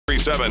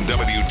97.7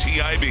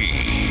 WTIB.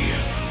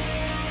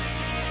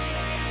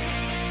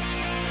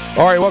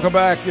 All right, welcome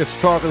back. It's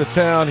Talk of the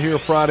Town here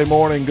Friday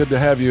morning. Good to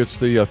have you. It's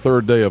the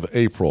third day of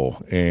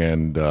April,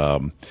 and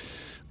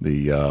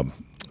the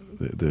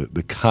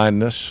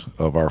kindness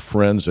of our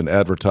friends and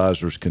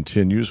advertisers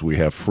continues. We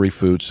have free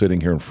food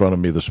sitting here in front of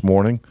me this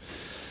morning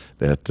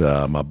that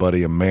my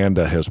buddy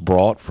Amanda has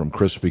brought from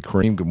Krispy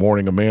Kreme. Good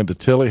morning, Amanda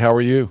Tilley. How are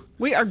you?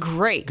 We are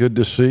great. Good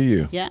to see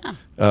you. Yeah.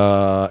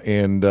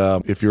 And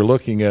if you're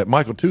looking at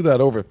Michael, do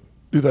that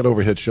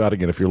overhead shot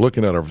again. If you're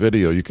looking at our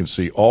video, you can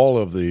see all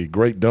of the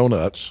great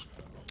donuts.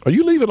 Are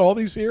you leaving all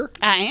these here?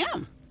 I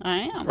am.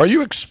 Are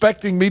you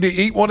expecting me to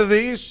eat one of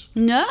these?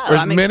 No.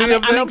 I'm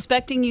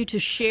expecting you to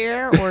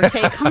share or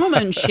take home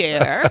and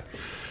share.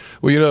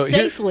 Well, you know,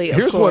 safely,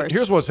 of course.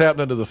 Here's what's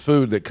happening to the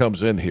food that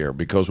comes in here,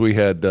 because we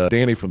had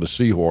Danny from the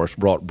Seahorse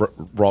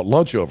brought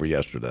lunch over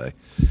yesterday.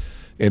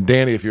 And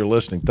Danny, if you're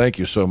listening, thank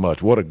you so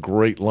much. What a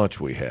great lunch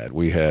we had.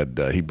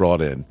 He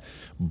brought in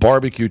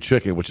barbecue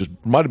chicken, which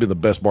might have been the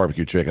best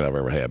barbecue chicken I've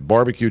ever had.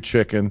 Barbecue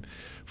chicken,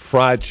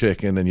 fried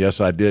chicken, and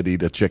yes, I did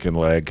eat a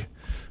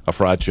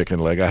fried chicken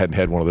leg. I hadn't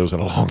had one of those in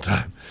a long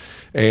time.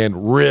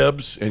 And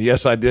ribs, and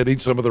yes, I did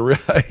eat some of the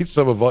ribs. I ate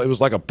some of it. It was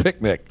like a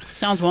picnic.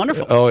 Sounds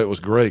wonderful. Oh, it was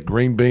great.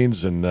 Green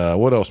beans and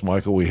what else,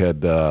 Michael? We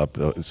had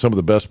some of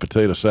the best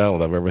potato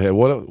salad I've ever had.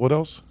 What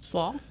else?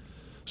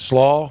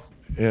 Slaw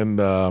and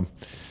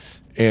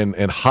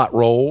hot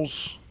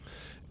rolls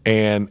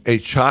and a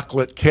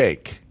chocolate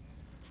cake.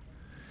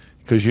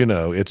 Because, you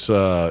know, it's,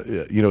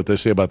 you know what they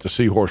say about the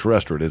Seahorse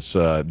restaurant. It's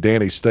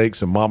Danny's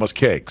Steaks and Mama's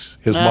Cakes.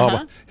 His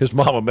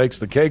mama makes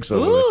the cakes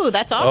over there. Ooh,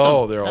 that's awesome.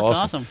 Oh, they're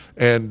awesome.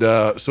 And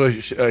so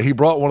he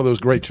brought one of those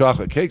great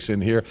chocolate cakes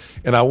in here.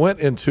 And I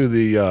went into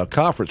the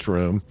conference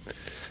room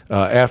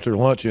after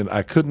lunch, and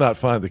I could not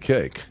find the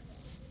cake.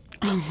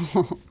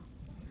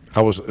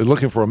 I was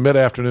looking for a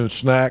mid-afternoon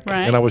snack,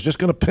 and I was just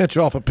going to pinch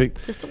off a piece.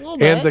 Just a little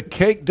bit. And the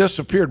cake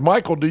disappeared.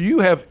 Michael, do you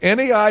have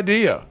any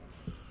idea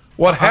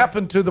what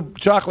happened to the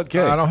chocolate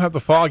cake? I don't have the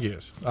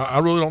foggiest. I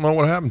really don't know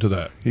what happened to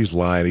that. He's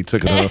lying. He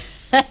took it home.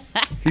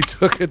 He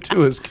took it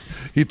to his.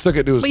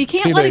 Well, you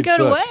can't let it go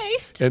to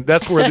waste. And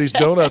that's where these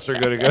donuts are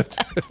going to go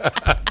to.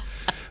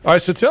 All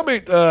right. So tell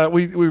me,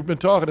 we've been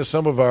talking to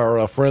some of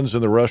our friends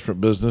in the restaurant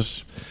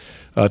business.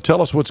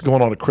 Tell us what's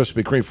going on at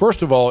Krispy Kreme.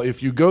 First of all,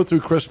 if you go through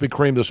Krispy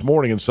Kreme this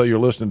morning and say you're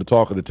listening to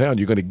Talk of the Town,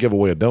 you're going to give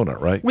away a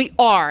donut, right? We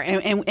are,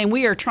 and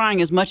we are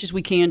trying as much as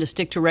we can to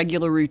stick to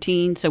regular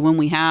routine. So when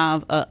we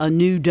have a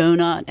new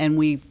donut and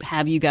we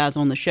have you guys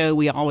on the show,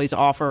 we always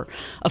offer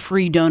a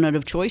free donut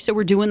of choice. So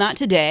we're doing that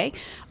today.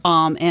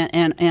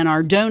 And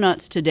our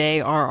donuts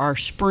today are our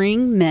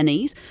spring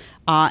minis,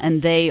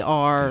 and they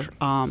are,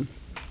 I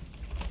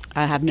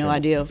have no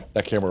idea.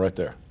 That camera right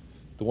there.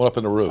 The one up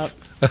in the roof.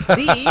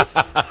 These,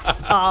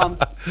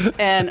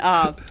 and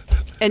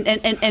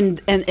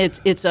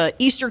it's a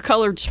Easter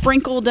colored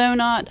sprinkle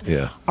donut.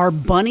 Yeah. Our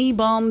bunny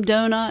bum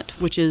donut,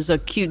 which is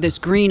this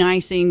green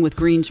icing with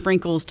green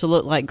sprinkles to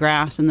look like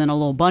grass, and then a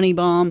little bunny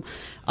bum,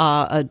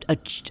 a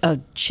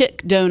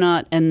chick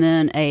donut, and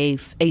then a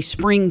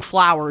spring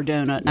flower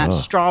donut. And that's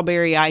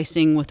strawberry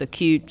icing with a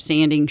cute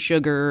sanding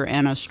sugar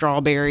and a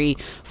strawberry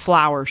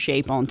flower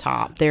shape on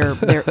top.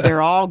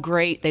 They're all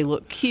great. They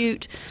look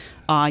cute.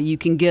 You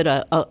can get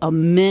a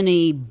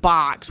mini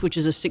box, which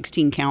is a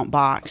 16-count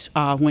box,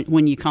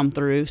 when you come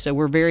through. So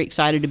we're very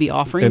excited to be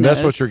offering and those.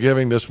 That's what you're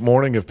giving this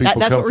morning if people come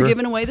through? That's what we're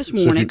giving away this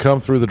morning. So if you come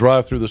through the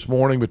drive-thru this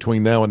morning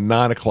between now and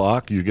 9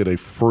 o'clock, you get a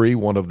free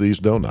one of these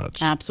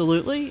donuts.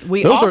 Absolutely.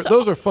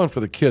 Those are fun for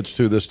the kids,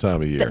 too, this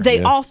time of year.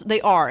 They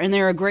are, and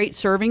they're a great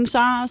serving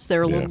size.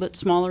 They're a little bit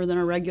smaller than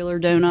a regular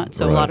donut,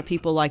 so a lot of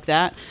people like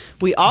that.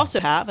 We also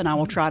have, and I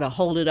will try to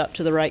hold it up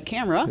to the right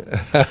camera,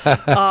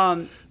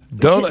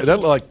 donut,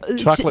 that like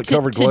chocolate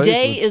covered glaze?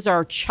 Today is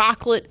our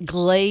chocolate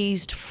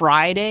glazed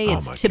Friday.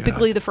 It's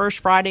typically the first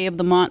Friday of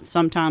the month.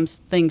 Sometimes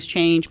things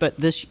change, but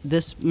this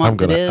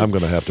month it is. I'm going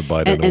to have to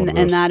bite into one of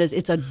those. And that is,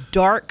 it's a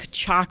dark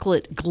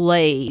chocolate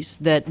glaze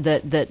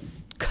that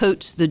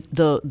coats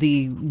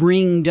the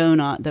ring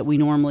donut that we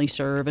normally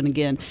serve. And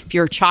again, if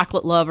you're a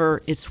chocolate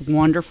lover, it's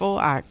wonderful.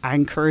 I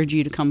encourage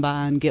you to come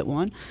by and get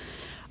one.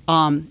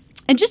 And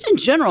just in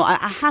general, I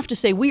have to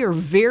say we are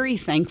very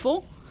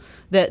thankful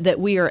that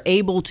we are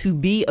able to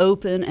be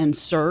open and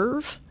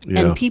serve,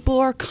 and people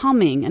are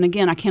coming. And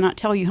again, I cannot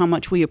tell you how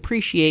much we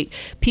appreciate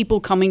people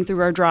coming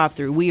through our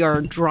drive-thru. We are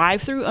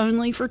drive-thru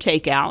only for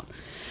takeout.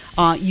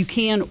 You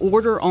can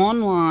order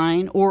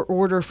online or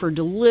order for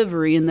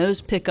delivery, and those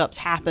pickups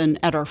happen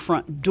at our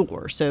front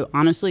door. So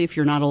honestly, if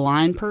you're not a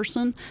line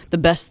person, the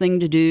best thing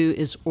to do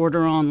is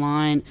order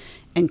online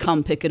and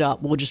come pick it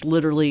up. We'll just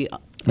literally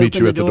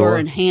open the door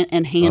and hand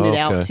it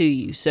out to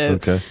you. So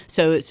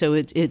so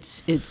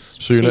it's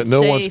so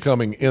no one's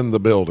coming in the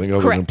building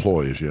other than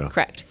employees. Yeah,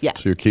 correct. Yeah.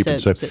 So you're keeping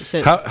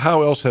safe.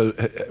 How else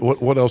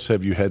what else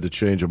have you had to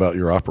change about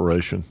your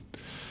operation?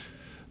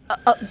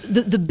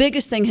 The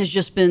biggest thing has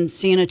just been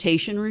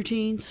sanitation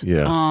routines.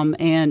 Yeah.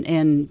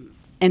 And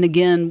And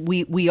again,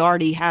 we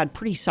already had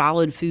pretty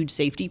solid food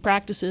safety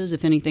practices.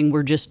 If anything,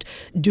 we're just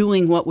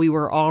doing what we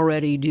were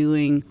already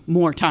doing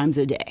more times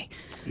a day.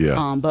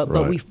 Yeah,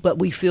 But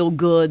we feel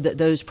good that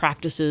those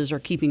practices are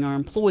keeping our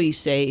employees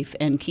safe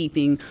and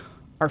keeping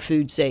our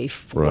food safe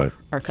for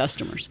our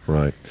customers.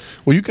 Right.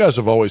 Well, you guys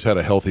have always had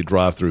a healthy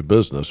drive-through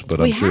business, but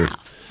We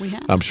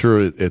have. I'm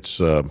sure it's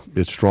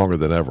stronger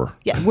than ever.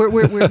 Yeah,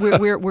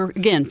 we're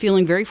again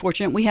feeling very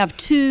fortunate. We have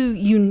two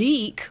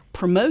unique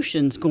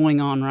promotions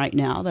going on right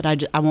now that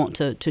I want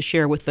to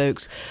share with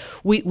folks.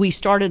 We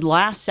started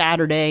last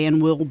Saturday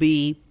and we'll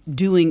be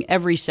doing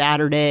every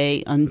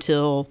Saturday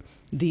until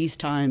these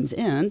times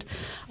end.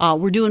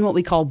 We're doing what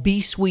we call Be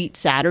Sweet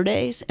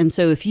Saturdays. And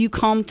so if you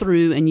come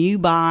through and you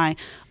buy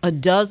a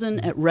dozen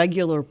at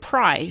regular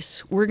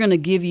price, we're going to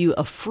give you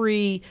a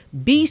free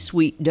Be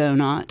Sweet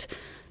donut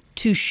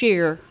to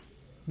share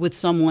with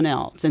someone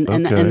else. And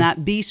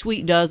that Be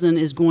Sweet dozen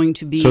is going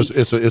to be... So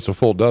it's a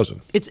full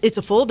dozen. It's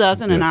a full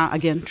dozen, and I,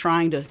 again,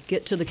 trying to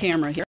get to the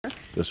camera here.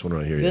 This one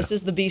right here, This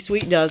is the Be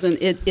Sweet dozen.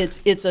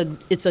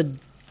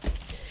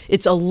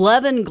 It's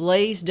 11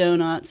 glazed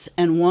donuts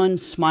and one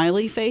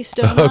smiley face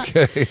donut.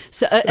 Okay.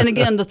 So, and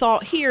again, the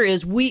thought here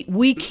is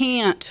we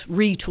can't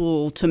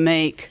retool to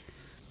make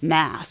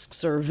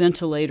masks or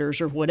ventilators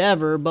or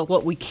whatever, but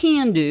what we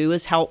can do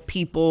is help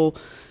people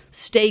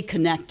stay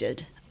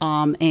connected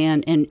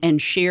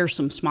and share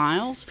some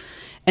smiles.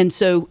 And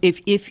so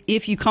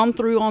if you come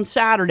through on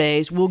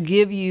Saturdays, we'll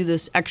give you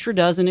this extra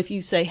dozen if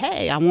you say,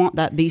 hey, I want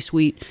that Be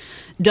Sweet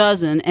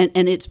dozen.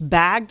 And it's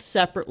bagged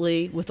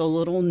separately with a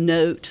little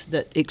note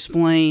that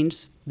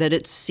explains that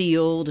it's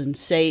sealed and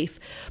safe,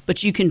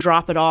 but you can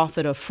drop it off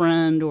at a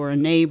friend or a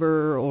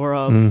neighbor or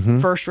a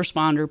first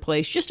responder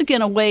place. Just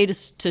again, a way to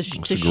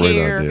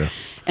share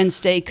and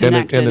stay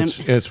connected.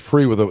 And it's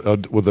free with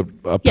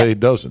a paid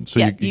dozen. So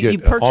you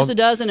purchase a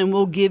dozen, and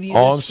we'll give you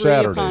this free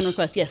upon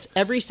request. Yes,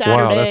 every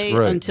Saturday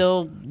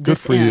until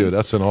this Good for ends. you.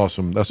 That's an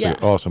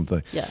awesome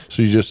thing. Yeah.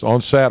 So you just on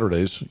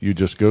Saturdays you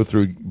just go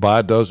through, buy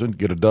a dozen,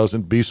 get a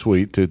dozen, Be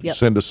Sweet to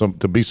send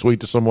to Be Sweet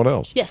to someone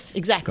else. Yes,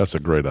 exactly. That's a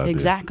great idea.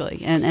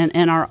 Exactly.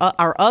 And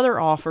our other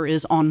offer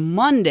is on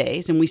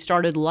Mondays, and we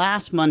started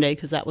last Monday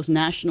because that was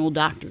National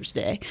Doctors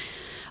Day.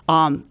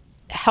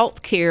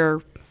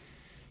 Healthcare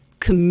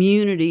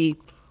community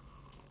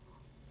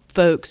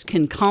folks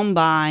can come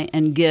by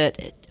and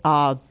get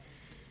a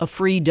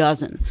free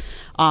dozen.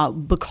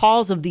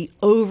 Because of the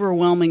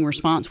overwhelming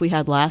response we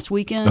had last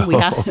weekend,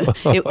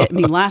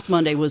 last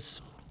Monday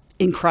was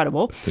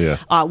incredible. Yeah.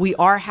 We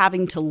are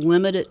having to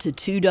limit it to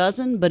 2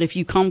 dozen, but if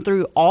you come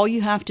through, all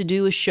you have to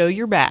do is show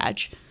your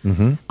badge,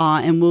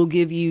 and we'll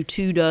give you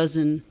 2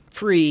 dozen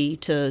free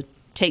to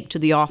take to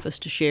the office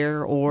to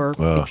share, or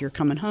if you're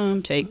coming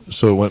home, take.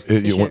 So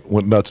it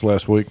went nuts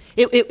last week.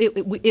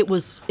 It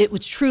was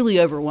truly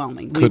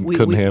overwhelming.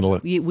 Couldn't handle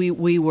it.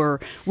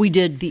 We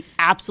did the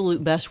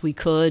absolute best we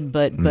could,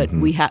 but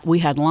we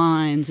had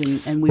lines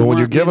and we. Well, when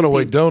you're giving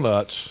away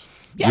donuts.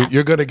 Yeah.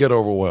 You're going to get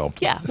overwhelmed.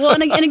 Yeah. Well,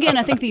 and again,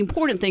 I think the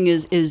important thing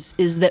is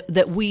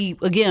that we,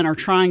 again, are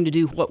trying to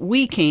do what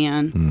we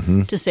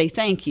can to say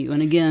thank you.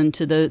 And again,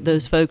 to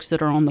those folks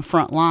that are on the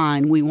front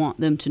line, we want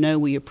them to know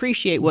we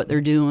appreciate what they're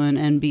doing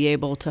and be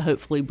able to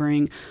hopefully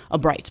bring a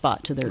bright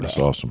spot to their day. That's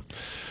awesome.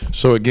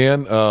 So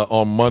again,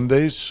 on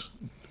Mondays,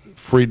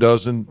 free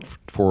dozen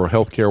for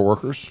healthcare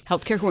workers.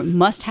 Healthcare workers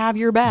must have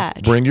your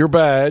badge. Bring your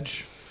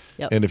badge.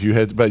 Yep. And if you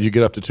you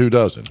get up to 2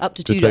 dozen. Up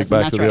to 2 to dozen, take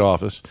back that's to the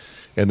office.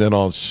 And then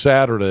on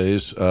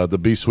Saturdays, the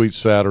Be Sweet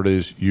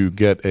Saturdays, you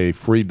get a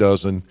free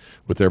dozen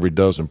with every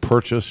dozen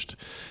purchased,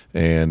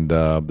 and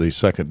the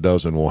second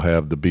dozen will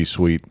have the Be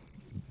Sweet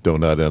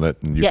donut in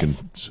it, and you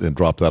can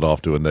drop that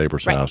off to a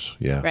neighbor's house,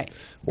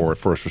 or a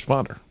first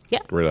responder.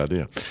 Yeah, great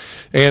idea.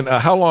 And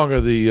how long are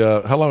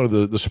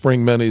the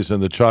spring minis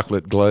and the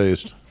chocolate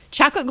glazed?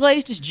 Chocolate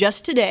glazed is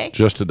just today.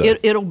 Just today.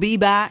 It'll be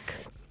back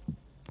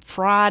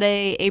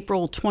Friday,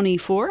 April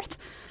 24th.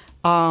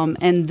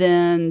 And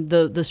then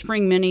the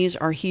spring minis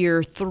are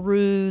here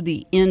through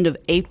the end of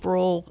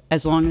April,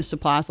 as long as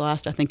supplies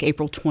last. I think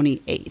April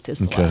 28th is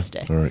the last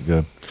day. All right,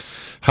 good.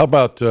 How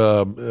about,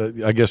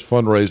 I guess,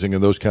 fundraising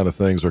and those kind of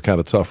things are kind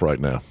of tough right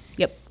now?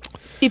 Yep.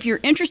 If you're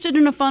interested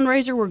in a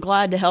fundraiser, we're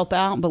glad to help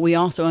out, but we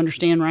also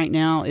understand right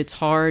now it's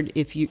hard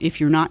if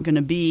you're not going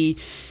to be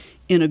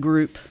in a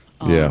group.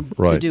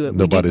 To do it.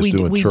 Nobody's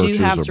doing we churches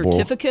do have or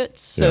certificates,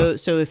 so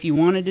if you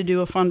wanted to do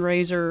a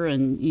fundraiser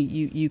and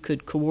you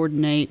could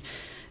coordinate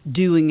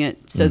doing it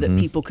so that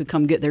people could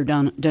come get their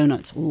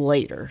donuts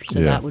later.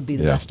 So that would be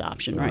the best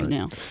option right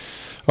now.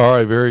 All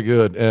right, very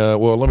good.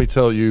 Well, let me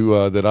tell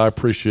you that I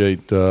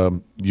appreciate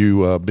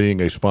you being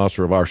a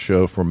sponsor of our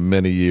show for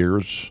many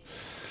years.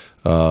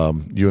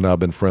 You and I have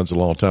been friends a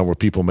long time. Where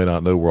people may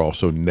not know, we're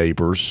also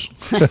neighbors.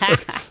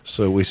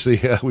 So we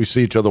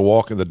see each other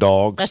walking the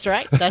dogs. That's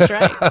right. That's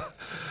right.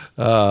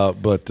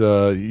 But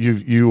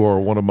you are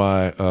one of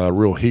my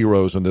real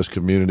heroes in this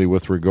community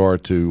with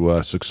regard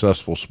to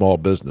successful small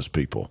business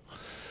people,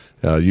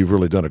 You've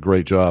really done a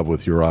great job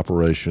with your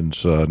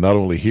operations, not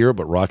only here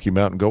but Rocky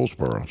Mount and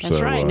Goldsboro. That's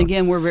right. And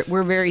again,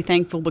 we're very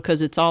thankful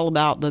because it's all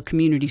about the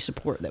community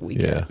support that we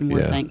get, and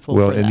we're thankful.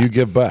 Well, for and that. you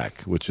give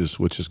back, which is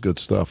good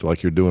stuff,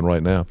 like you're doing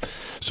right now.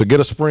 So get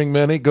a Spring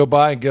Mini. Go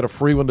by and get a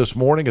free one this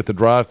morning at the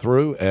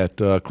drive-thru at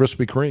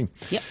Krispy Kreme.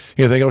 Yep.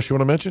 Anything else you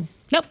want to mention?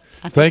 Nope.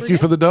 Thank you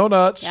for the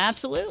donuts.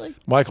 Absolutely.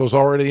 Michael's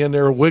already in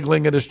there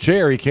wiggling in his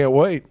chair. He can't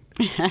wait.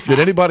 Did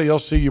anybody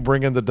else see you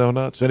bring in the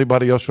donuts?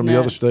 Anybody else from the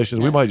other stations?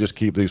 No. We might just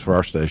keep these for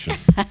our station.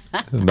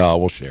 No,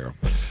 we'll share them.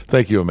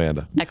 Thank you,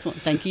 Amanda. Excellent.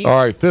 Thank you.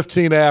 All right,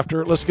 15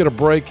 after. Let's get a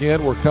break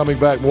in. We're coming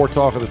back. More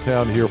Talk of the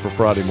Town here for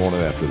Friday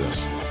morning after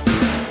this.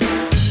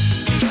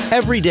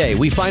 Every day,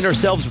 we find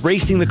ourselves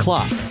racing the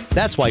clock.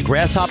 That's why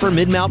Grasshopper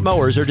mid-mount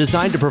mowers are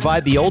designed to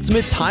provide the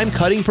ultimate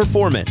time-cutting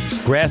performance.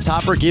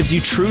 Grasshopper gives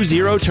you true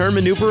zero-turn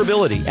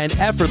maneuverability and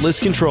effortless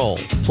control,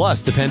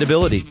 plus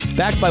dependability,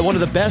 backed by one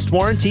of the best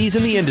warranties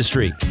in the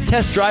industry.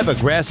 Test drive a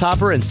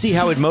Grasshopper and see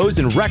how it mows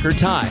in record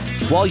time,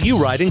 while you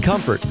ride in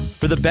comfort.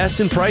 For the best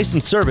in price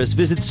and service,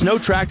 visit Snow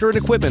Tractor and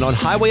Equipment on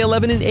Highway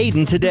 11 in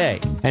Ayden today,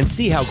 and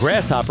see how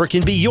Grasshopper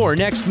can be your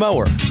next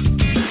mower.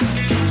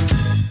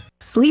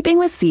 Sleeping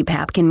with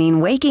CPAP can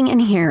mean waking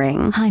and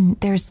hearing. Hun,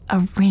 there's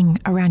a ring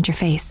around your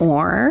face.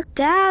 Or,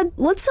 Dad,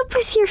 what's up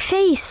with your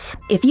face?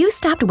 if you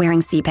stopped wearing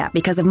CPAP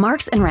because of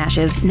marks and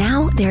rashes,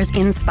 now there's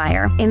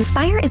Inspire.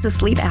 Inspire is a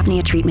sleep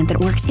apnea treatment that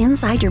works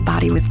inside your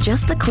body with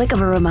just the click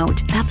of a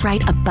remote. That's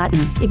right, a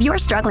button. If you're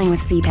struggling with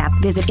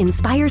CPAP, visit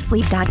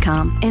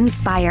InspireSleep.com.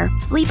 Inspire.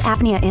 Sleep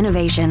apnea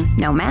innovation.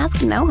 No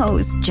mask, no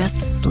hose,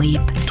 just sleep.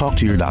 Talk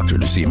to your doctor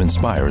to see if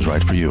Inspire is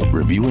right for you.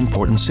 Review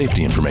important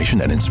safety information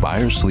at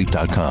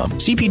InspireSleep.com.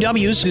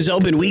 CPW's is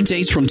open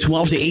weekdays from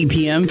 12 to 8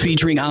 p.m.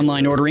 featuring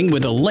online ordering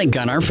with a link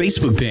on our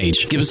Facebook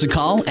page. Give us a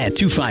call at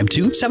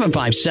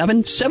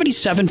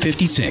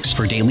 252-757-7756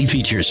 for daily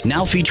features.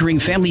 Now featuring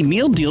family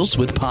meal deals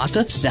with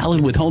pasta,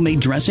 salad with homemade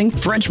dressing,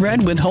 French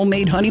bread with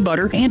homemade honey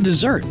butter, and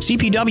dessert.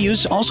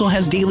 CPW's also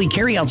has daily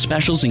carryout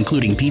specials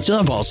including pizza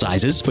of all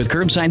sizes with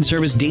curbside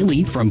service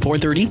daily from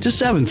 4:30 to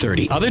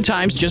 7:30. Other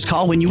times, just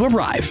call when you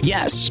arrive.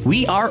 Yes,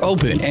 we are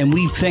open, and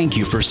we thank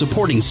you for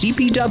supporting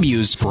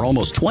CPW's for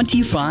almost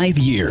 25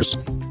 years.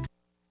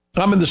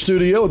 I'm in the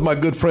studio with my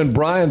good friend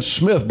Brian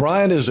Smith.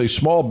 Brian is a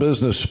small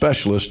business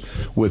specialist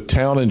with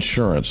Town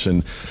Insurance.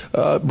 And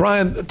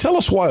Brian, tell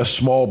us why a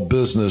small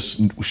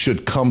business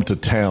should come to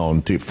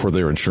town for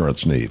their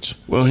insurance needs.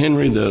 Well,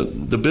 Henry,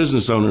 the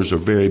business owners are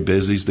very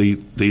busy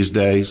these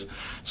days.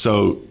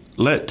 So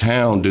let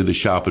Town do the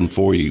shopping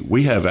for you.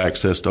 We have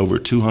access to over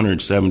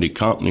 270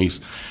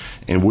 companies,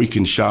 and we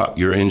can shop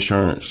your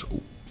insurance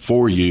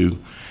for you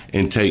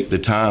and take the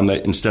time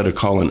that instead of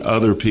calling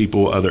other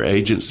people, other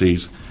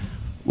agencies,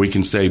 we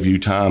can save you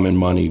time and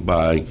money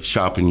by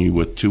shopping you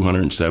with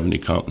 270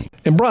 companies.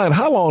 And Brian,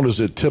 how long does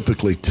it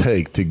typically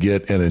take to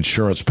get an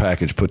insurance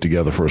package put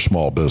together for a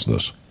small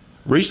business?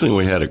 Recently,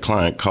 we had a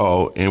client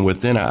call, and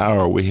within an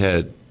hour, we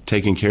had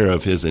taken care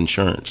of his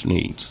insurance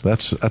needs.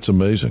 That's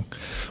amazing.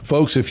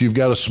 Folks, if you've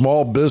got a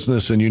small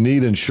business and you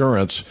need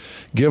insurance,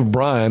 give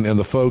Brian and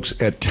the folks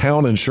at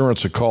Town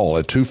Insurance a call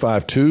at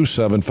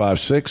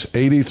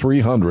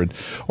 252-756-8300,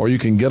 or you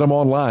can get them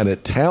online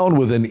at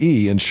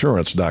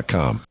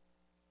townwithaneinsurance.com.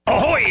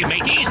 Ahoy,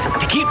 mateys!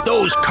 To keep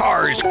those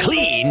cars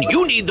clean,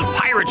 you need the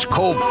Pirates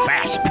Cove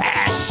Fast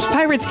Pass.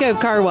 Pirates Cove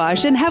Car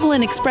Wash and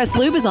Haviland Express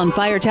Lube is on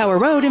Fire Tower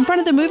Road in front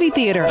of the movie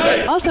theater.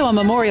 Hey! Also on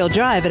Memorial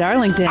Drive at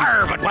Arlington.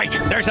 But wait,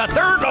 there's a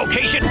third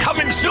location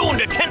coming soon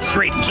to 10th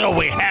Street, so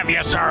we have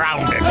you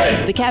surrounded.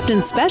 Hey! The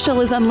Captain's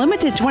Special is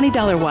unlimited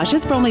 $20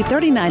 washes for only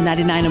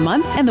 $39.99 a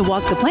month, and the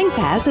Walk the Plank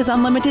Pass is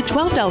unlimited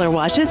 $12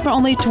 washes for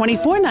only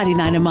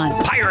 $24.99 a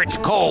month. Pirates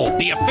Cove,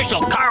 the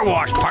official car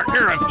wash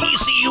partner of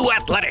ECU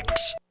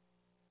Athletics.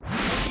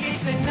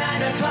 It's at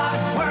 9 o'clock.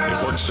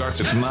 If work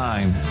starts at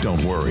 9,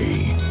 don't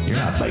worry. You're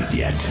not late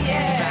yet.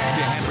 Yeah. Back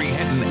to Henry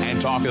Hinton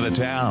and Talk of the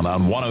Town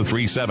on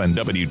 103.7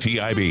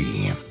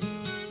 WTIB.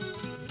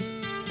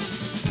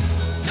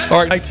 All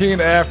right, 19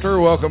 after.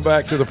 Welcome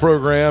back to the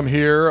program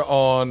here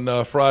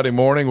on Friday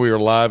morning. We are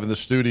live in the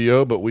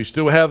studio, but we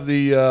still have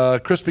the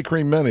Krispy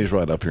Kreme minis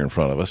right up here in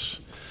front of us.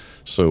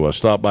 So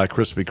stop by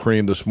Krispy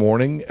Kreme this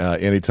morning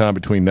anytime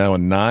between now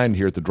and 9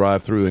 here at the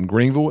drive-thru in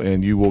Greenville,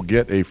 and you will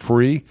get a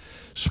free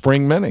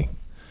Spring Mini.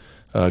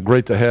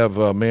 Great to have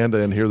Amanda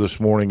in here this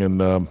morning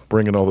and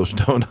bringing all those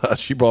donuts.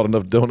 She brought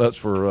enough donuts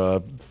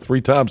for 3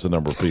 times the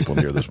number of people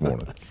in here this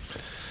morning.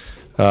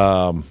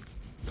 I'm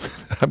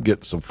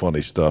getting some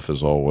funny stuff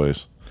as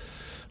always.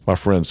 My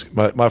friends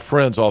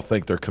all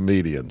think they're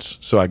comedians,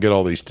 so I get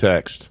all these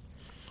texts.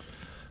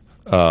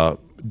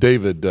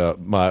 David,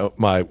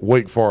 my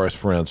Wake Forest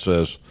friend,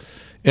 says,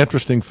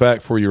 interesting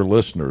fact for your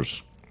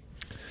listeners.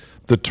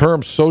 The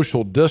term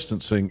social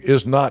distancing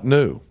is not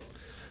new.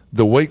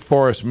 The Wake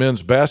Forest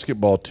men's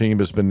basketball team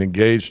has been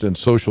engaged in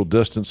social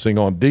distancing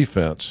on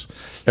defense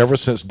ever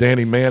since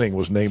Danny Manning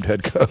was named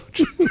head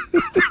coach.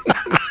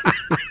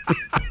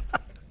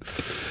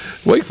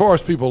 Wake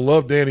Forest people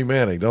love Danny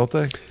Manning, don't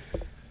they?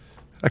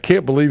 I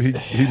can't believe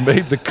he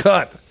made the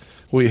cut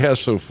he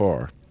has so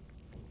far.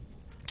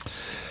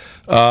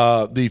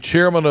 The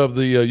chairman of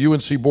the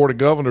UNC Board of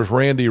Governors,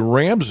 Randy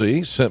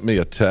Ramsey, sent me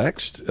a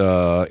text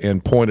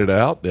and pointed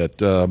out that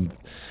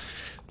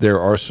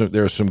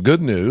there's some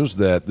good news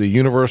that the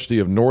University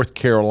of North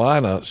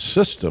Carolina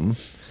system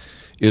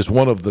is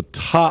one of the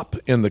top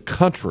in the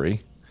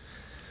country,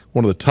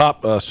 one of the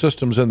top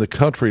systems in the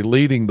country,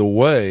 leading the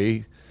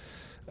way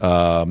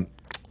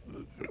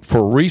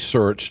for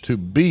research to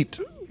beat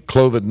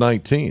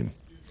COVID-19.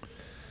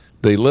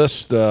 They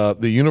list the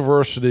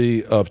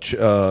University of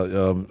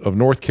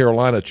North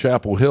Carolina,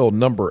 Chapel Hill,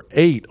 number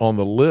 8 on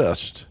the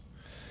list,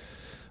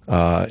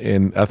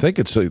 and I think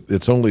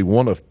it's only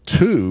one of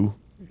 2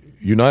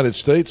 United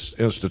States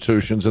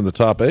institutions in the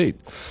top 8.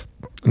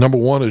 Number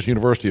 1 is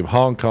University of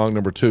Hong Kong.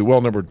 Number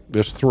 2,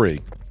 there's 3.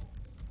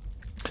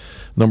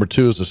 Number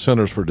 2 is the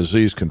Centers for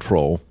Disease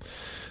Control.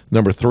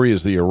 Number 3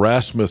 is the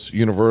Erasmus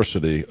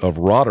University of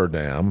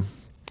Rotterdam.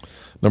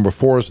 Number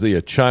 4 is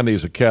the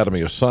Chinese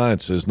Academy of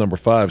Sciences. Number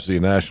 5 is the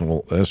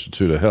National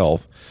Institute of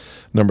Health.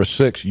 Number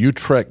 6,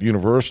 Utrecht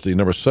University.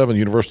 Number 7,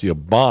 University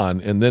of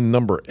Bonn. And then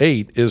number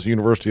 8 is the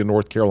University of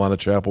North Carolina,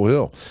 Chapel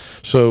Hill.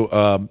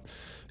 So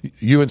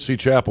UNC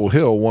Chapel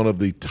Hill, one of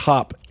the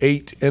top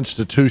 8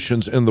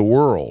 institutions in the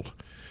world,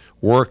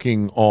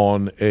 working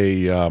on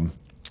a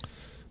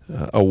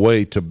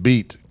way to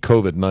beat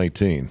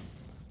COVID-19.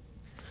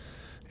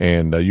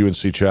 And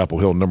UNC Chapel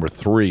Hill, number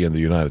 3 in the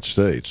United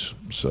States.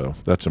 So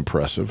that's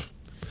impressive.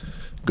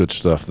 Good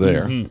stuff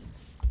there.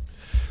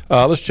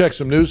 Let's check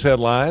some news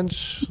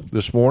headlines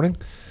this morning.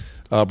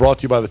 Brought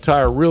to you by the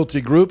Tire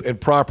Realty Group and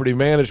Property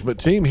Management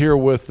Team. Here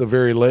with the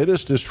very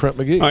latest is Trent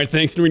McGee. All right,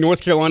 thanks, Henry.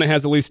 North Carolina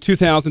has at least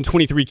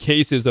 2,023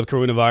 cases of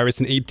coronavirus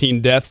and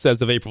 18 deaths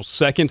as of April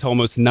 2nd.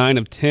 Almost 9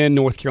 of 10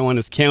 North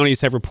Carolina's counties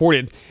have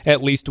reported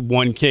at least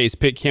one case.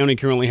 Pitt County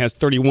currently has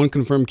 31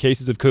 confirmed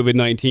cases of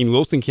COVID-19.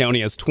 Wilson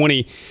County has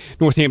 20.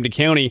 Northampton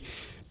County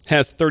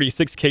has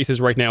 36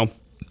 cases right now,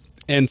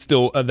 and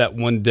still that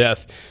one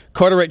death.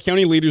 Carteret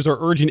County leaders are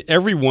urging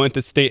everyone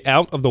to stay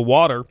out of the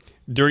water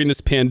during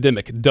this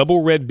pandemic.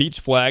 Double red beach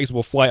flags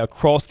will fly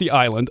across the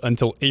island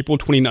until April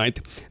 29th.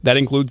 That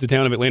includes the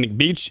town of Atlantic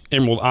Beach,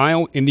 Emerald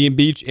Isle, Indian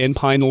Beach, and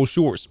Pine Knoll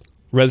Shores.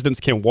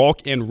 Residents can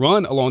walk and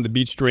run along the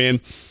beach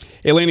strand.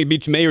 Atlantic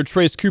Beach Mayor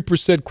Trace Cooper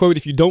said, quote,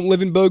 "If you don't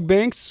live in Bogue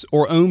Banks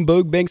or own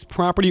Bogue Banks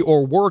property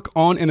or work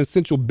on an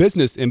essential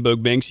business in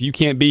Bogue Banks, you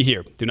can't be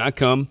here. Do not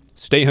come.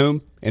 Stay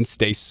home and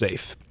stay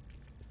safe."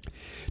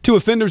 2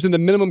 offenders in the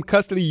minimum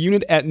custody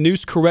unit at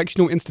Noose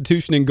Correctional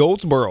Institution in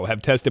Goldsboro have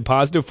tested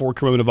positive for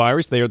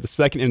coronavirus. They are the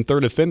 2nd and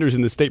 3rd offenders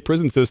in the state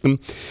prison system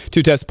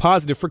to test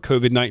positive for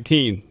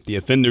COVID-19. The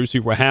offenders,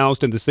 who were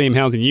housed in the same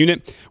housing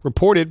unit,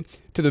 reported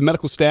to the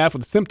medical staff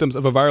with symptoms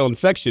of a viral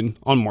infection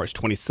on March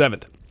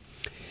 27th.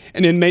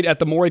 An inmate at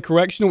the Maury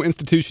Correctional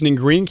Institution in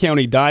Greene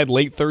County died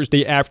late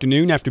Thursday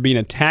afternoon after being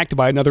attacked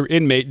by another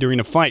inmate during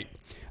a fight.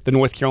 The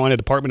North Carolina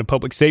Department of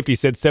Public Safety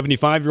said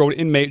 75-year-old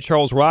inmate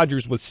Charles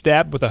Rogers was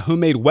stabbed with a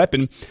homemade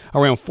weapon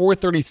around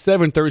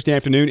 4:37 Thursday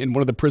afternoon in one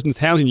of the prison's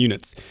housing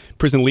units.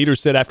 Prison leaders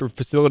said after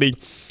facility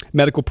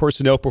medical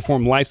personnel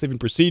performed life-saving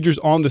procedures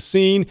on the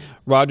scene,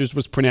 Rogers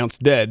was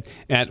pronounced dead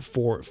at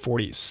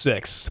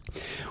 4:46.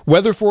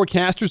 Weather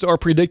forecasters are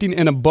predicting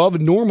an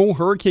above-normal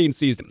hurricane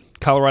season.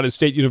 Colorado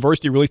State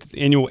University released its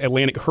annual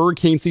Atlantic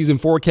hurricane season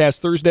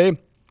forecast Thursday,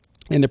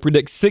 and it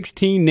predicts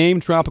 16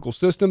 named tropical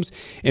systems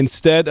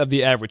instead of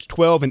the average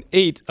 12, and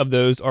 8 of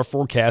those are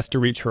forecast to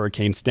reach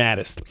hurricane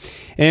status.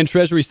 And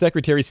Treasury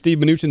Secretary Steve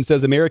Mnuchin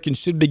says Americans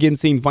should begin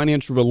seeing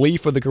financial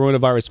relief for the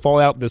coronavirus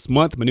fallout this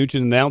month.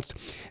 Mnuchin announced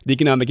the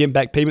economic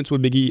impact payments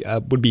would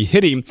be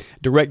hitting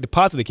direct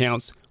deposit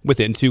accounts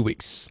within 2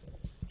 weeks.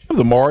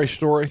 The Maury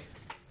story?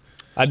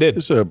 I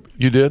did.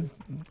 You did?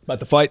 About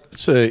the fight?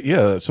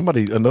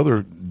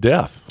 Another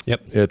death.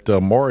 Yep.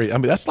 At Maury. I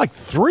mean, that's like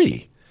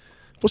 3.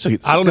 I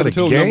don't know the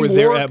total number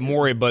there at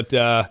Maury, but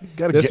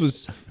this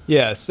was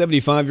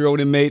 75-year-old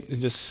inmate.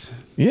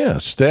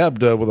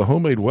 Stabbed with a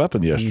homemade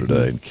weapon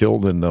yesterday and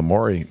killed in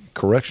Maury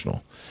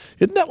Correctional.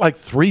 Isn't that like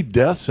 3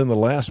 deaths in the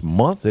last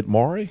month at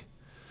Maury?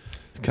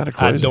 It's kind of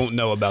crazy. I don't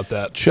know about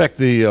that. Check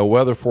the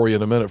weather for you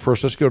in a minute.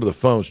 First, let's go to the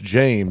phones.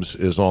 James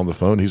is on the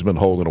phone. He's been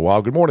holding a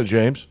while. Good morning,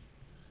 James.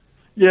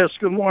 Yes,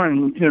 good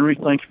morning, Henry.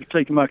 Thank you for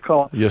taking my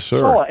call. Yes, sir.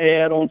 I saw an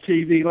ad on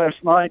TV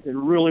last night that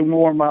really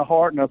warmed my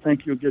heart, and I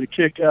think you'll get a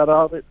kick out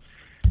of it.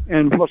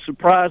 And what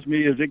surprised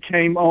me is it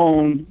came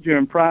on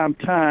during prime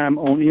time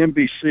on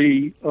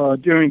NBC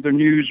during the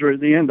news or at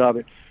the end of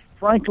it.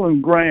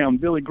 Franklin Graham,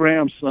 Billy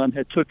Graham's son,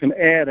 had took an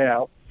ad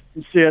out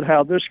and said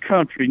how this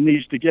country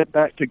needs to get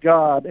back to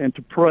God and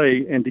to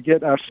pray and to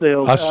get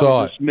ourselves out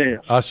of this mess.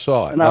 I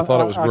saw it. And I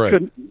thought it was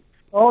great.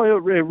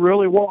 It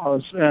really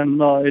was,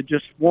 and it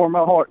just warmed my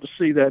heart to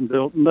see that and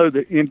to know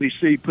that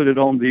NBC put it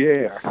on the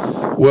air.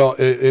 Well,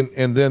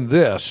 and then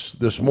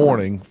this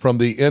morning from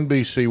the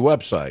NBC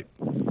website.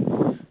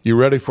 You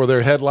ready for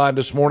their headline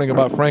this morning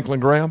about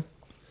Franklin Graham?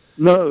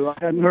 No, I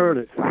hadn't heard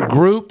it.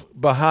 Group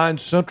behind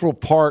Central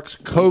Park's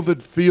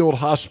COVID field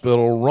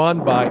hospital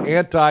run by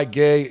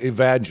anti-gay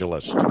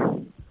evangelist.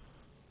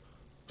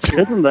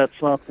 Isn't that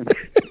something?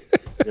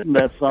 Isn't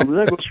that something?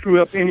 They're going to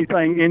screw up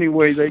anything any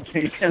way they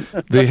can.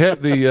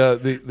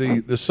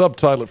 The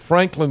subtitle,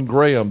 Franklin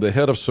Graham, the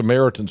head of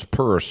Samaritan's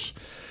Purse,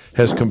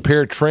 has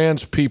compared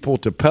trans people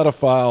to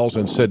pedophiles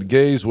and said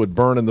gays would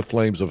burn in the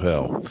flames of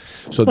hell.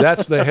 So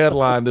that's the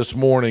headline this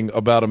morning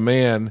about a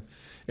man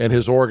and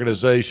his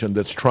organization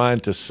that's trying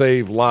to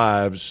save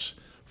lives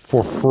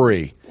for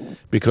free.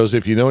 Because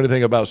if you know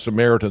anything about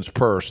Samaritan's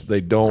Purse, they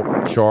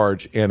don't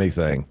charge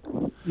anything.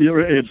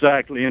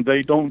 Exactly, and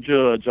they don't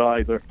judge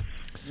either.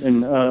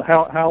 And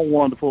how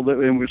wonderful that,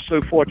 and we're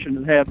so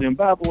fortunate to have them.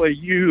 By the way,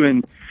 you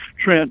and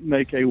Trent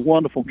make a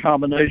wonderful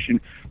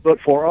combination. But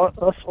for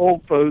us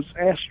old folks,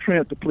 ask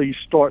Trent to please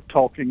start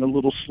talking a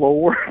little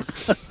slower.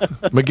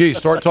 McGee,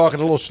 start talking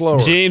a little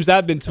slower. James,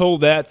 I've been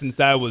told that since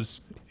I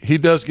was... He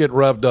does get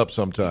revved up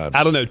sometimes.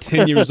 I don't know,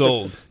 10 years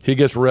old. He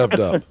gets revved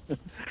up.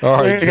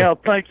 All right. Anyhow,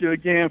 thank you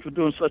again for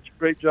doing such a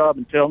great job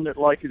and telling it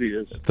like it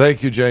is.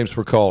 Thank you, James,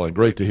 for calling.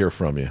 Great to hear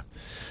from you.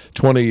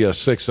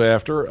 26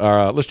 after.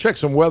 Let's check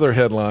some weather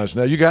headlines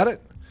now. You got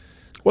it?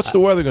 What's the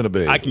weather going to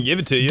be? I can give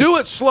it to you. Do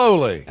it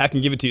slowly. I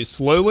can give it to you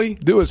slowly.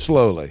 Do it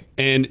slowly.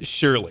 And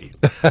surely.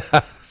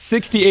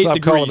 68 Stop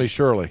degrees. calling me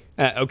Shirley.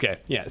 Okay,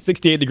 yeah,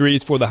 68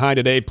 degrees for the high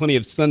today. Plenty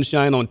of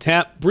sunshine on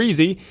tap.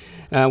 Breezy.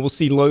 We'll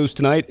see lows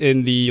tonight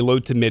in the low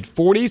to mid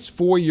 40s.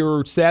 For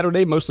your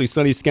Saturday, mostly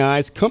sunny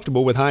skies,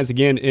 comfortable with highs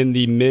again in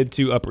the mid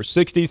to upper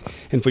 60s.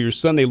 And for your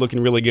Sunday, looking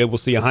really good. We'll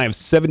see a high of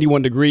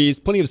 71 degrees.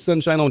 Plenty of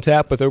sunshine on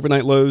tap with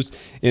overnight lows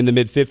in the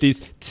mid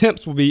 50s.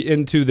 Temps will be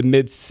into the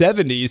mid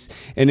 70s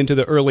and into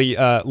the early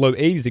low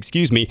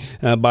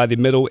 80s, by the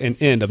middle and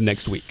end of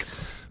next week.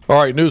 All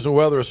right, news and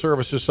weather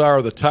service this hour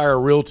of the Tire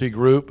Realty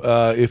Group.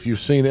 If you've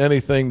seen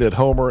anything that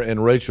Homer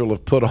and Rachel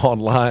have put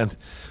online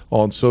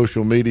on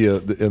social media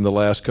in the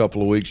last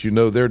couple of weeks, you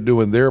know they're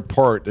doing their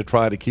part to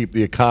try to keep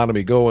the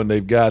economy going.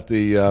 They've got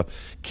the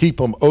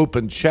Keep 'em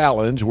Open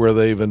Challenge, where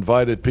they've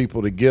invited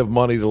people to give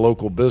money to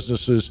local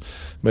businesses,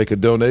 make a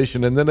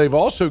donation. And then they've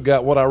also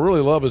got what I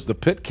really love is the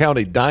Pitt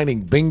County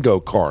Dining Bingo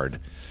Card.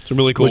 It's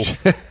really cool.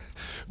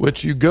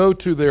 Which you go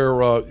to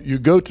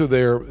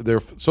their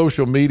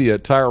social media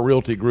at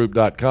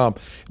TireRealtyGroup.com.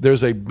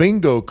 There's a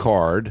bingo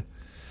card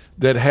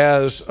that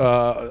has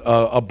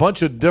a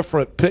bunch of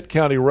different Pitt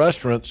County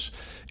restaurants,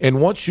 and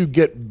once you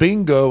get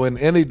bingo in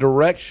any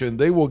direction,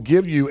 they will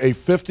give you a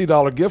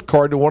 $50 gift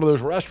card to one of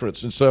those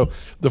restaurants. And so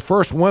the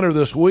first winner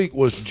this week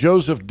was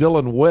Joseph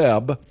Dillon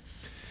Webb.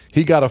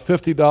 He got a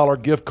 $50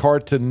 gift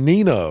card to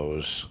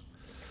Nino's.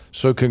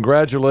 So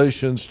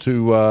congratulations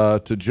to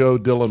Joe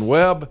Dillon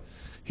Webb.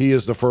 He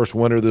is the first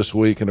winner this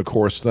week, and, of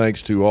course,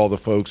 thanks to all the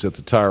folks at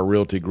the Tire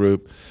Realty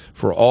Group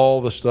for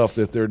all the stuff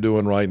that they're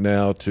doing right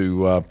now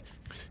to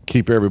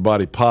keep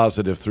everybody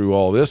positive through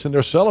all this. And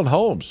they're selling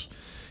homes.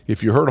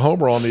 If you heard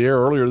Homer on the air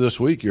earlier this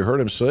week, you heard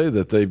him say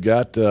that they've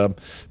got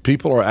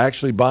people are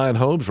actually buying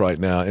homes right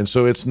now. And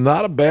so it's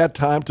not a bad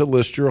time to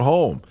list your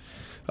home.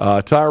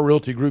 Tire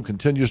Realty Group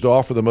continues to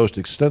offer the most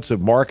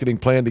extensive marketing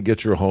plan to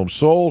get your home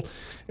sold.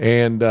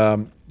 And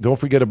don't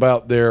forget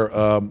about their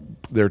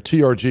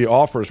TRG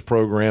offers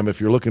program if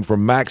you're looking for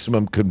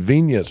maximum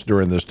convenience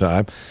during this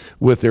time.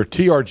 With their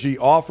TRG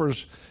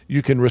offers,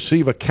 you can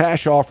receive a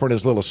cash offer in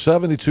as little as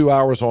 72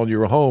 hours on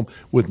your home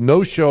with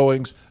no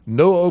showings,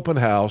 no open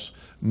house,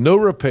 no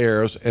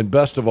repairs, and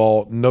best of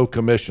all, no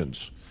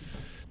commissions.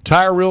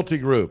 Tire Realty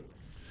Group.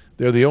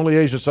 They're the only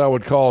agents I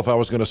would call if I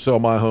was going to sell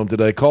my home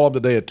today. Call them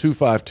today at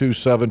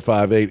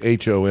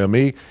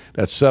 252-758-HOME.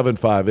 That's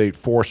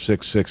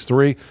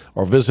 758-4663.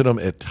 Or visit them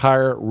at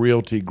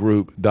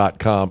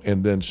TireRealtyGroup.com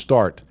and then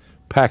start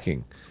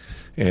packing.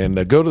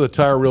 And go to the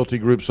Tire Realty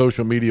Group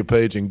social media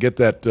page and get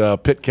that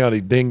Pitt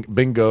County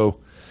Bingo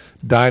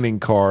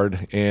dining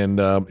card and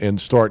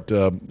start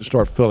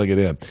filling it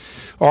in.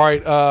 All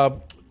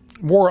right.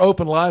 More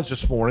open lines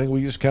this morning.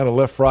 We just kind of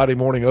left Friday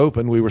morning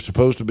open. We were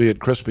supposed to be at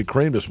Krispy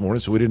Kreme this morning,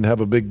 so we didn't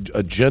have a big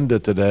agenda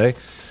today.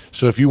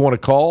 So if you want to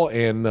call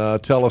and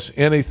tell us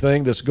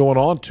anything that's going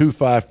on,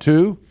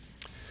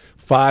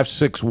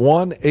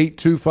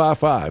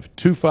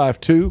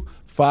 252-561-8255.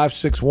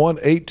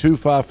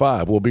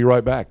 252-561-8255. We'll be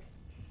right back.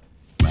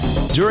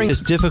 During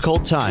this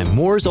difficult time,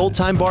 Moore's Old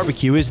Time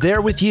Barbecue is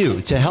there with you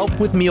to help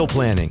with meal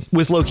planning.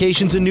 With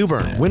locations in New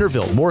Bern,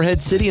 Winterville,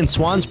 Morehead City, and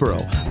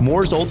Swansboro,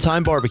 Moore's Old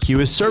Time Barbecue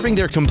is serving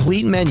their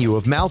complete menu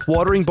of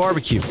mouth-watering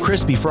barbecue,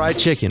 crispy fried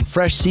chicken,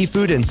 fresh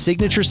seafood, and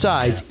signature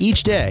sides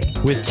each day,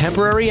 with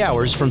temporary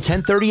hours from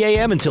 10:30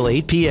 a.m. until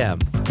 8 p.m.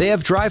 They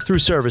have drive-through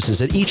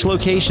services at each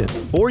location,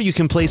 or you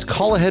can place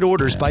call-ahead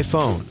orders by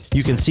phone.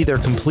 You can see their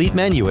complete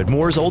menu at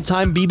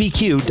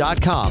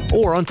mooresoldtimebbq.com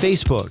or on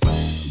Facebook.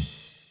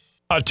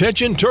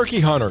 Attention turkey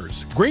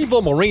hunters.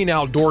 Greenville Marine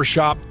Outdoor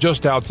Shop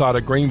just outside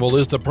of Greenville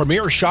is the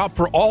premier shop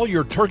for all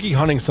your turkey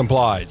hunting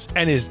supplies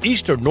and is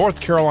eastern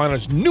North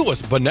Carolina's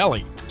newest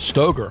Benelli,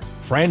 Stoger,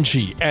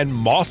 Franchi, and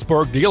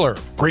Mossberg dealer.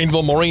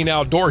 Greenville Marine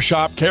Outdoor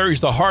Shop carries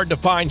the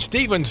hard-to-find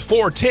Stevens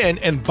 410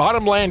 and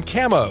Bottomland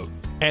Camo.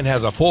 and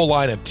has a full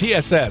line of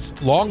TSS,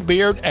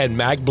 Longbeard, and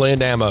Mag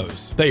Blend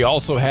ammos. They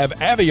also have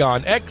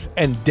Avion X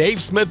and Dave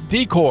Smith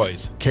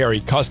decoys, carry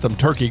custom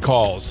turkey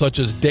calls such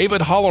as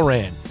David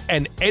Holloran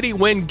and Eddie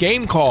Wynn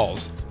game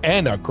calls,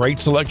 and a great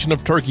selection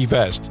of turkey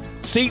vests,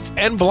 seats,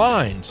 and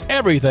blinds.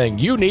 Everything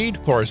you need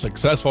for a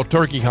successful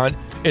turkey hunt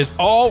is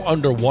all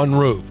under one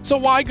roof. So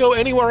why go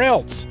anywhere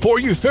else? For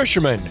you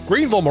fishermen,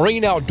 Greenville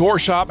Marine Outdoor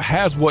Shop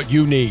has what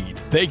you need.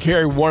 They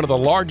carry one of the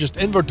largest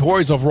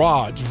inventories of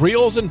rods,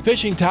 reels, and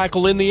fishing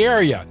tackle in the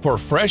area for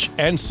fresh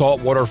and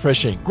saltwater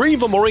fishing.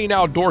 Greenville Marine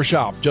Outdoor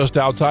Shop, just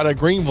outside of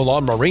Greenville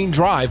on Marine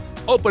Drive,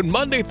 open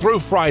Monday through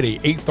Friday,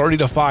 8:30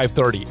 to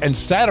 5:30, and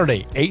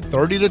Saturday,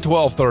 8:30 to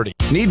 12:30.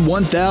 Need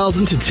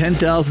 $1,000 to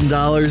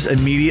 $10,000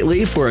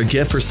 immediately for a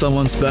gift for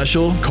someone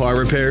special, car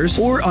repairs,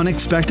 or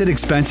unexpected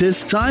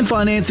expenses? Time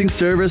Financing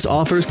Service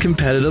offers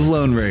competitive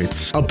loan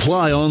rates.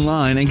 Apply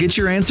online and get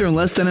your answer in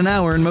less than an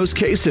hour in most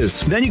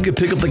cases. Then you can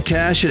pick up the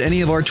cash at any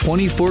of our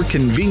 24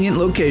 convenient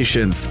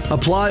locations.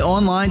 Apply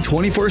online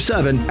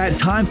 24/7 at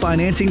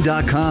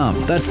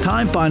timefinancing.com. That's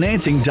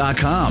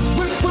timefinancing.com.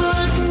 We're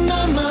putting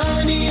our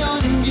money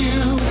on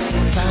you.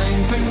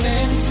 Time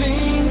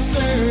Financing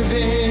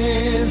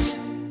Service.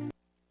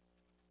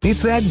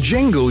 It's that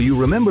jingle you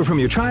remember from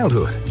your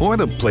childhood, or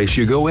the place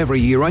you go every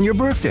year on your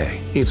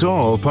birthday. It's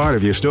all part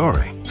of your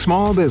story.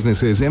 Small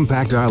businesses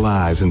impact our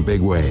lives in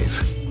big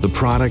ways. The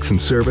products and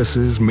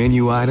services,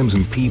 menu items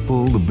and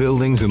people, the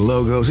buildings and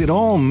logos, it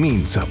all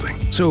means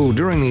something. So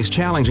during these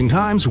challenging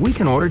times, we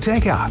can order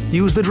takeout,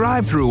 use the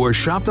drive-thru, or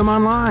shop them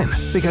online.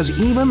 Because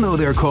even though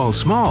they're called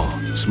small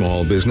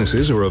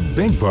businesses are a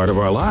big part of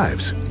our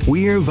lives.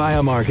 We're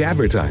Viamark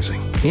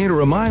Advertising, here to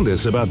remind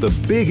us about the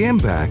big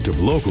impact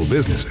of local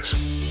businesses.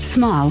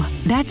 Small,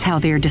 that's how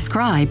they're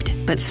described,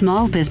 but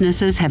small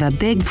businesses have a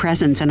big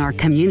presence in our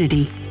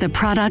community. The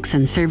products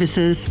and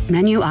services,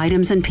 menu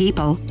items and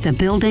people, the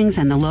buildings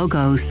and the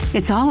logos,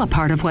 it's all a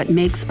part of what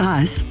makes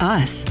us,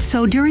 us.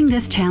 So during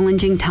this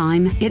challenging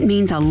time, it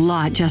means a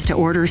lot just to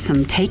order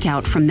some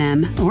takeout from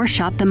them or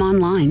shop them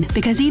online,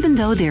 because even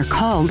though they're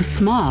called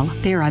small,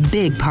 they're a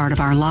big part of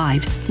our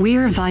lives.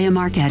 We're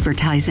Viamark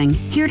Advertising,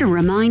 here to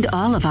remind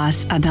all of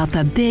us about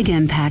the big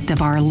impact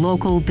of our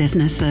local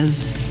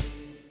businesses.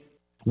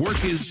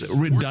 Work is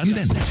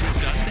redundant.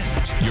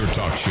 Your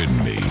talk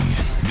shouldn't be.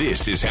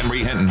 This is Henry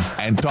Hinton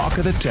and Talk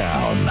of the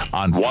Town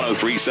on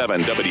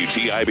 103.7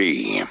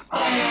 WTIB.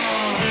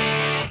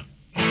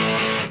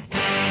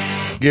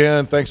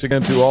 Again, thanks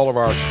again to all of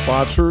our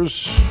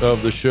sponsors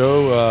of the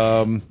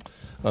show.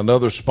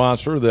 Another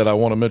sponsor that I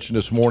want to mention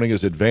this morning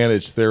is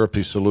Advantage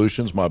Therapy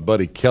Solutions, my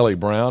buddy Kelly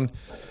Brown.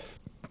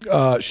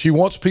 She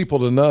wants people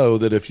to know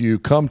that if you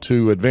come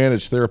to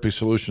Advantage Therapy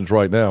Solutions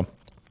right now,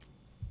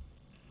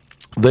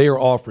 they are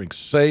offering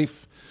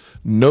safe,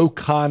 no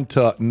contact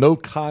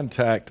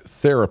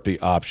therapy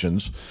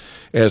options,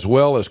 as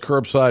well as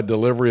curbside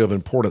delivery of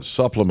important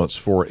supplements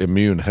for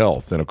immune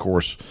health. And of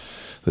course,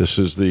 this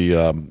is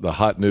the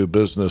hot new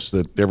business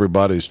that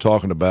everybody's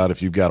talking about.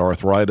 If you've got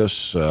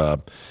arthritis,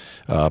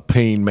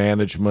 pain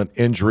management,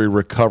 injury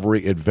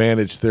recovery,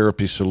 Advantage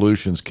Therapy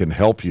Solutions can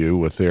help you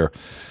with their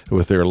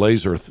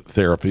laser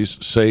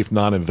therapies, safe,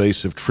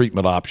 non-invasive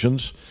treatment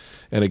options.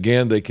 And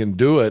again, they can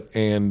do it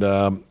and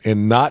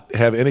not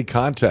have any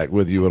contact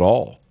with you at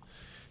all.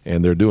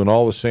 And they're doing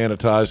all the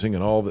sanitizing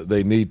and all that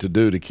they need to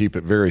do to keep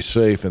it very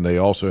safe. And they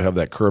also have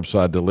that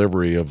curbside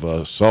delivery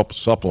of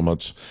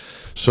supplements.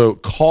 So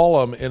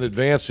call them in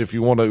advance if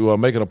you want to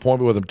make an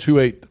appointment with them,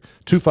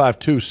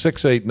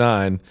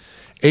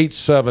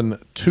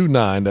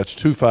 252-689-8729. That's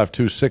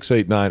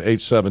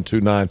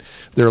 252-689-8729.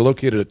 They're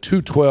located at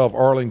 212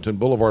 Arlington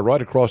Boulevard,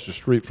 right across the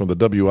street from the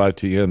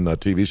WITN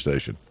TV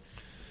station.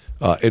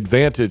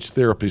 Advantage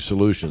Therapy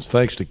Solutions.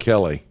 Thanks to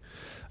Kelly.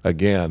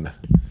 Again,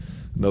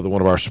 another one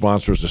of our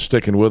sponsors is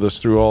sticking with us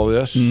through all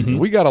this. Mm-hmm.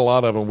 We got a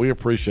lot of them. We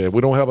appreciate it.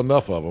 We don't have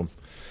enough of them.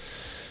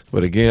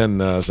 But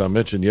again, as I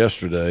mentioned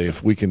yesterday,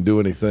 if we can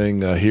do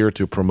anything here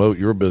to promote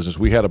your business.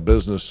 We had a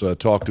business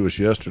talk to us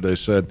yesterday,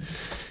 said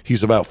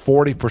he's about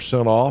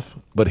 40% off,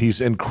 but he's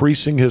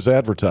increasing his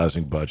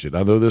advertising budget.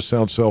 I know this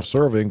sounds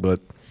self-serving, but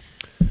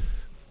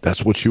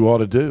that's what you ought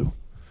to do.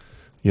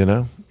 You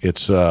know,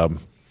 it's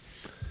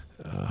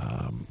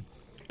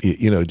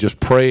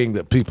just praying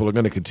that people are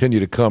going to continue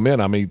to come in.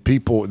 I mean,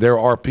 there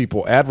are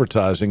people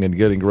advertising and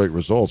getting great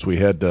results. We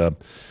had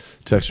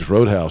Texas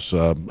Roadhouse,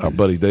 our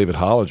buddy David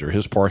Hollinger,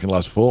 his parking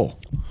lot's full.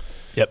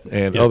 Yep.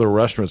 And other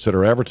restaurants that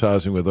are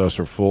advertising with us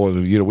are full.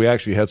 And, we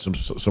actually had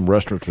some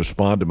restaurants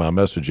respond to my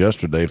message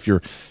yesterday. If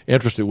you're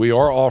interested, we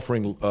are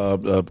offering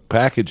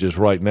packages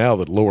right now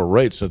that lower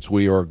rates since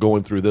we are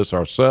going through this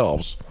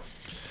ourselves.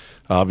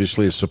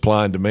 Obviously, it's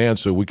supply and demand,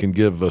 so we can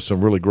give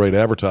some really great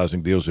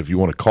advertising deals. If you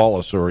want to call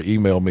us or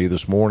email me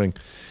this morning,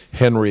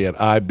 Henry at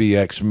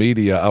IBX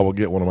Media, I will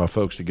get one of my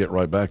folks to get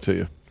right back to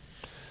you.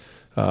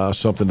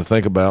 Something to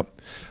think about.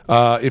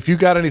 If you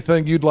got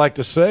anything you'd like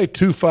to say,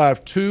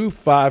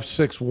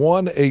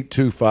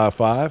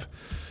 252-561-8255.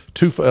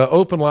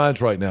 Open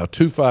lines right now,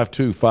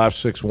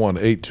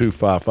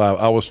 252-561-8255.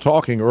 I was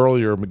talking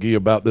earlier, McGee,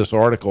 about this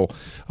article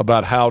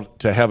about how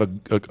to have a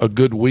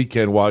good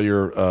weekend while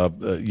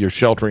you're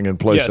sheltering in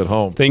place at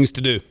home. Things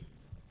to do.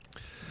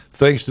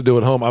 Things to do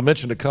at home. I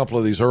mentioned a couple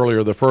of these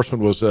earlier. The first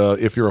one was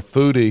if you're a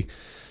foodie,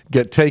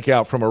 get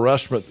takeout from a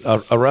restaurant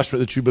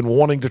that you've been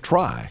wanting to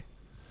try.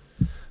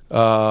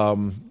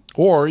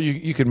 Or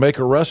you can make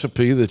a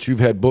recipe that you've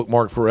had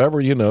bookmarked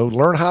forever.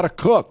 Learn how to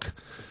cook.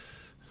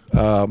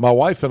 My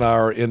wife and I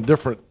are in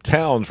different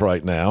towns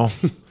right now.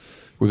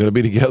 We're going to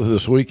be together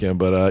this weekend,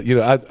 but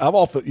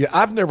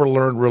I've never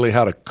learned really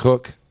how to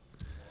cook,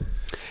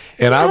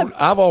 and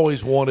I've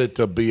always wanted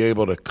to be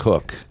able to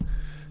cook.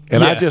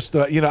 And I just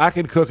I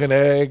can cook an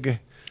egg.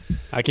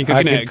 I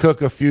can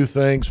cook a few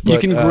things. But, you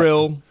can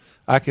grill.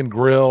 I can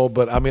grill,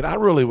 but I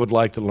really would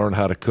like to learn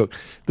how to cook.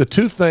 The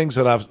two things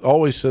that I've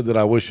always said that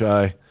I wish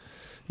my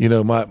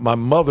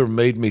mother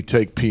made me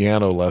take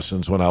piano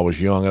lessons when I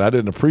was young, and I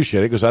didn't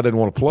appreciate it because I didn't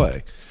want to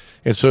play.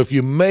 And so if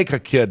you make a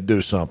kid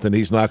do something,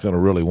 he's not going to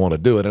really want to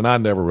do it, and I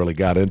never really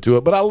got into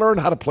it. But I learned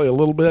how to play a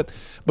little bit.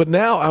 But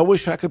now I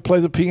wish I could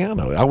play the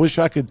piano. I wish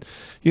I could,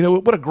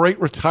 what a great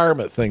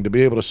retirement thing to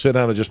be able to sit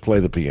down and just play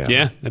the piano.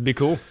 Yeah, that'd be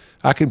cool.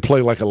 I can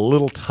play like a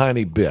little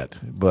tiny bit,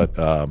 but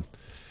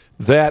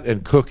that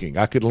and cooking,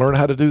 I could learn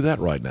how to do that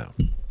right now.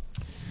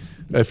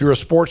 If you're a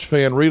sports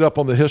fan, read up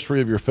on the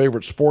history of your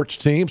favorite sports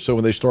team, so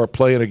when they start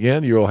playing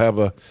again, you'll have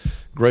a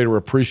greater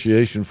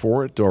appreciation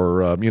for it,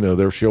 or,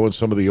 they're showing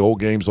some of the old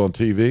games on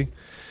TV.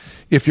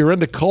 If you're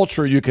into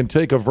culture, you can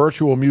take a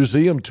virtual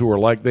museum tour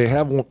like they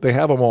have them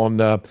on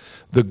the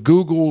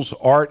Google's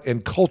Art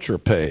and Culture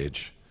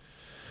page.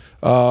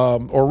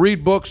 Or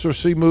read books or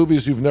see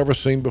movies you've never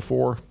seen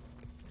before.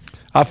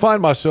 I find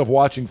myself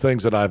watching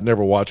things that I've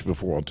never watched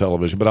before on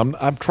television, but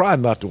I'm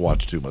trying not to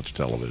watch too much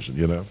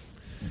television,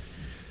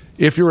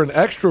 If you're an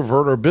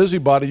extrovert or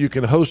busybody, you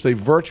can host a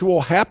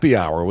virtual happy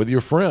hour with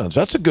your friends.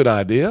 That's a good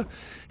idea.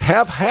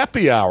 Have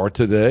happy hour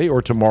today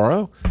or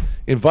tomorrow.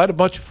 Invite a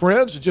bunch of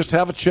friends and just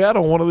have a chat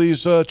on one of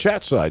these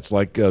chat sites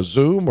like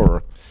Zoom,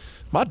 or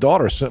my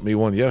daughter sent me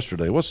one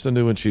yesterday. What's the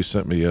new one she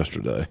sent me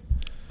yesterday?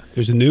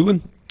 There's a new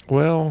one?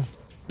 Well,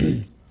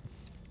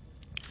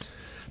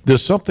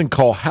 there's something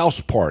called House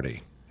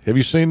Party. Have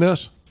you seen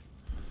this?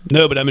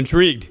 No, but I'm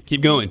intrigued.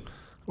 Keep going.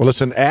 Well,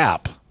 it's an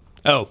app.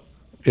 Oh.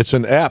 It's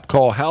an app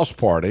called House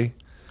Party,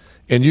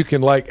 and you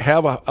can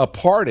have a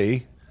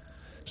party.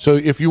 So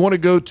if you want to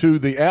go to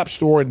the App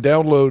Store and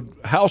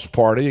download House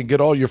Party and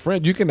get all your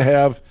friends, you can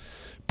have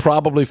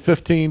probably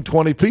 15,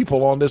 20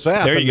 people on this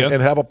app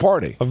and have a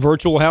party. A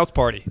virtual house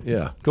party.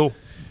 Yeah. Cool.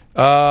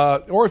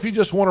 Or if you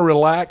just want to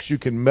relax, you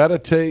can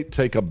meditate,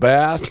 take a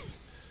bath,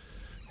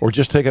 or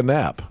just take a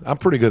nap. I'm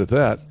pretty good at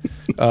that.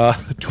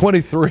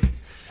 23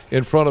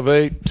 in front of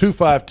 8,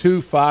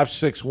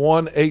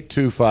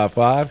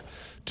 252-561-8255.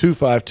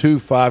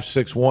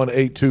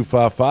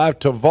 252-561-8255.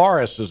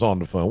 Tavares is on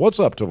the phone.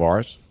 What's up,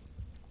 Tavares?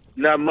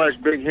 Not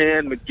much, Big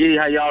Hand. McGee,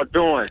 how y'all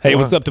doing? Hey,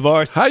 what's up,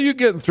 Tavares? How you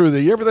getting through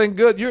the? Everything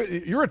good?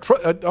 You're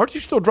aren't you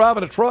still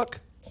driving a truck?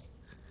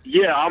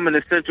 Yeah, I'm an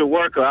essential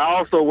worker. I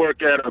also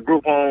work at a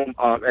group home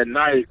at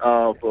night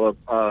for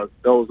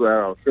those that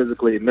are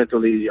physically and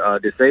mentally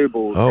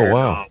disabled. Oh, and,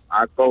 wow.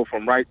 I go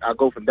from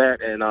that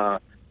and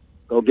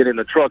go get in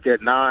the truck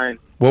at 9.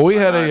 Well, we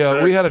had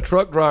a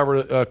truck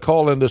driver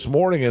call in this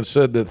morning and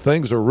said that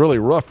things are really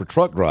rough for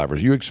truck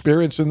drivers. You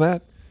experiencing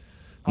that?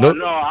 No,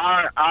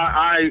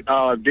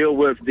 I deal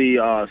with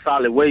the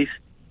solid waste,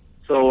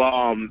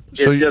 so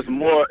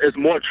it's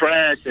more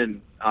trash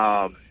and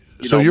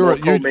so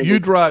you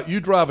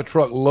drive a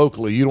truck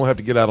locally. You don't have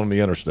to get out on the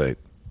interstate.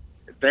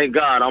 Thank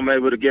God I'm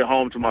able to get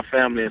home to my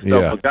family and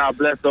stuff. Yeah. But God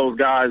bless those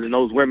guys and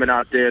those women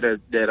out there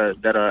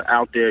that are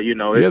out there.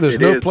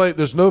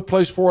 There's no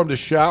place for them to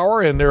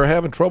shower, and they're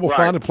having trouble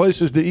finding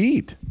places to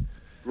eat.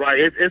 Right.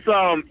 It's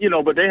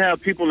but they have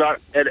people out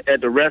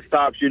at the rest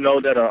stops,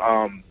 that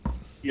are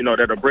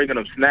that are bringing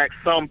them snacks.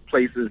 Some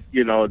places,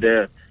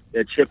 they're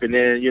chipping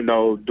in,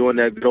 doing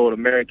that good old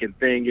American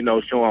thing,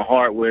 showing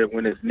heart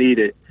when it's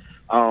needed.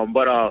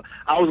 But I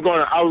was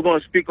going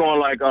to speak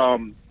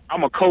on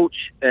I'm a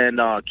coach,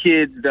 and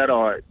kids that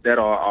are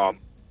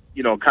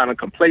kind of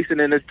complacent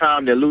in this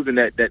time. They're losing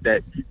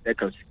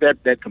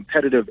that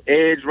competitive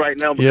edge right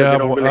now because they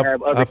don't really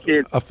have other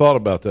kids. I've thought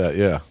about that.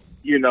 Yeah.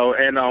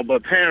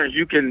 But parents,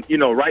 you can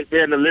right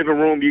there in the living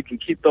room, you can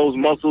keep those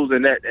muscles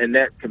and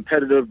that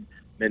competitive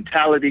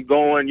mentality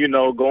going.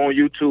 Go on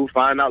YouTube,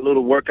 find out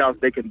little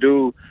workouts they can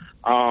do.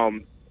 Go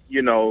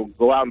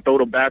out and throw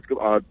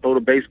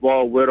the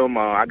baseball with them.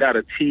 I got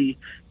a tee.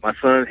 My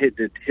son hits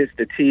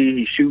the tee.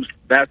 He shoots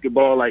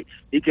basketball. Like,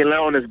 he can lay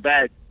on his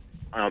back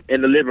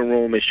in the living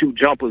room and shoot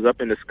jumpers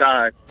up in the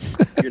sky.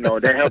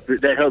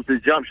 That helps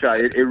his jump shot.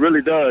 It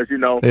really does.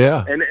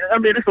 Yeah. And I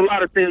mean, there's a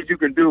lot of things you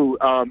can do.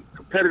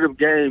 Competitive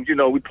games.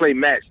 We play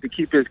match to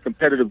keep his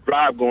competitive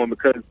drive going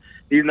because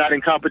he's not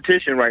in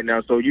competition right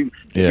now. So if you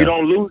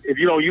don't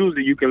use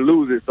it, you can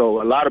lose it.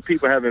 So a lot of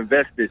people have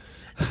invested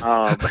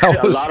a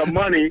lot of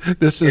money in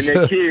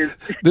their kids.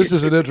 This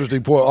is an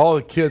interesting point. All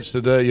the kids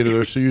today,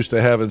 they're so used to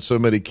having so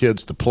many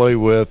kids to play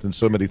with and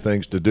so many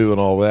things to do and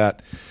all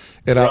that.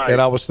 And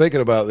I was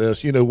thinking about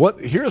this.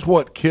 Here's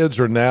what kids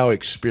are now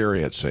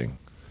experiencing.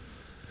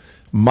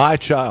 My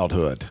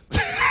childhood.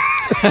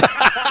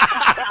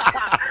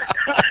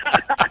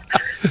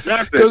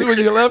 Because when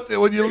you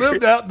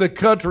lived out in the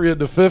country in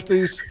the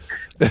 50s,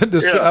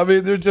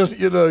 they're just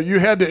you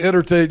had to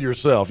entertain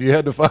yourself. You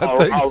had to find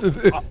things to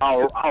do.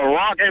 A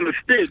rock and a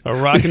stick. A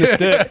rock and a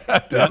stick.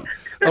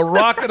 A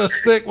rock and a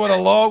stick went a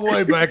long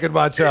way back in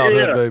my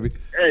childhood, baby.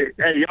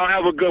 Hey, y'all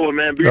have a good one,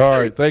 man. All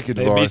right, thank you,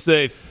 DeVar. Be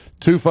safe.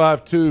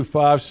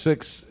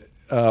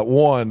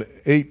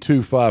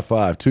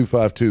 252-561-8255.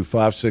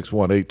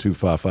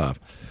 252-561-8255.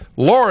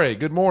 Lori,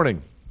 good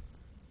morning.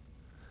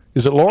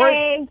 Is it Lori?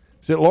 Hey.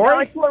 Is it Lori?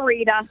 No, it's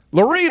Loretta.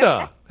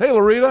 Loretta. Hey,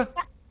 Loretta.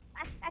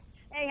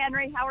 Hey,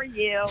 Henry. How are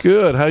you?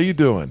 Good. How you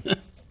doing?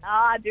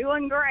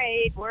 Doing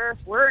great.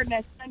 We're an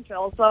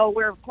essential, so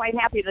we're quite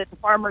happy that the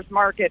farmers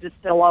market is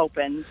still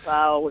open.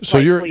 So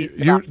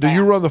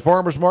you run the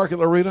farmers market,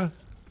 Loretta?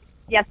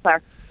 Yes,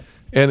 sir.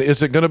 And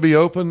is it going to be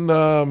open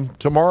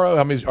tomorrow?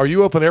 I mean, are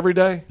you open every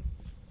day?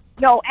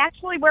 No,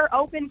 actually, we're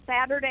open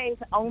Saturdays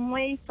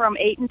only from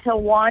 8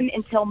 until 1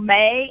 until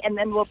May, and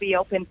then we'll be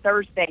open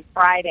Thursday,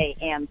 Friday,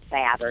 and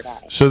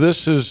Saturday. So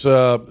this is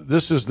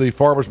the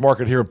farmers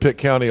market here in Pitt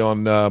County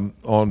on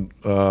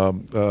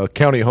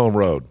County Home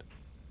Road.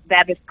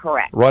 That is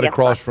correct. Right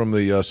across from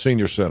the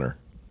senior center.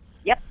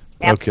 Yep,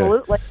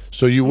 absolutely. Okay.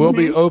 So you will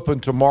be open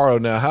tomorrow.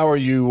 Now, how are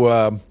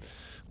you?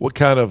 What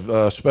kind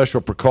of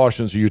special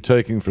precautions are you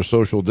taking for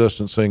social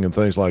distancing and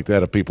things like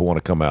that if people want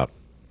to come out?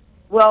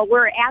 Well,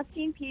 we're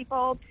asking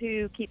people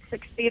to keep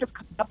 6 feet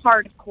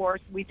apart, of course.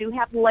 We do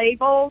have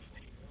labels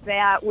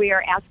that we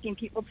are asking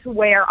people to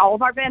wear. All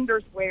of our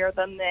vendors wear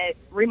them that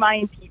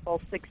remind people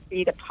 6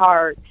 feet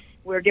apart.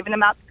 We're giving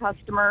them out to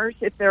customers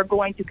if they're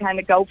going to kind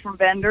of go from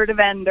vendor to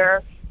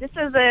vendor. This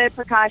is a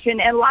precaution,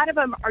 and a lot of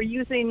them are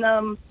using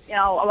them,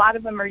 outside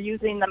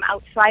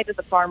of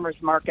the farmers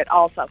market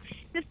also,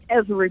 just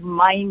as a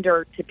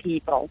reminder to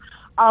people.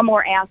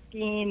 We're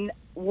asking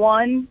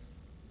 1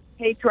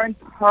 patron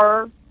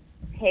per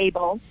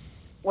table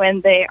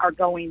when they are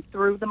going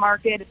through the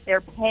market. If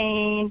they're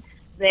paying,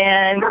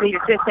 then we're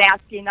just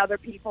asking other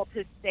people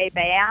to stay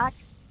back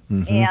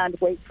and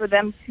wait for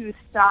them to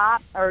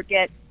stop or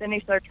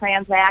finish their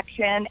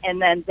transaction, and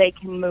then they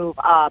can move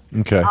up.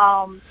 Okay.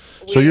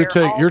 So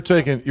you're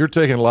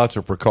taking lots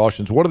of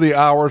precautions. What are the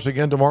hours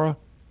again tomorrow?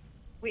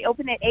 We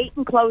open at 8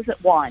 and close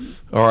at 1.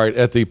 All right,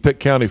 at the Pitt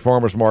County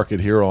Farmers Market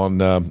here on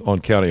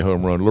County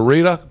Home Run.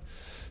 Loretta,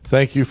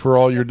 thank you for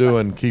all you're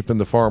doing, keeping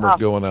the farmers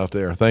going out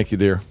there. Thank you,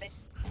 dear.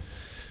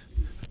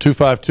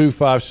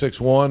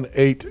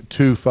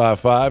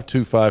 252-561-8255.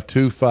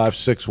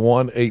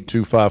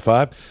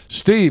 252-561-8255.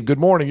 Steve, good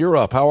morning. You're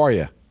up. How are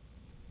you?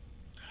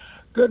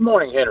 Good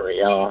morning,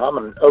 Henry. I'm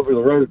an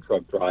over-the-road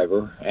truck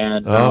driver,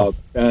 and the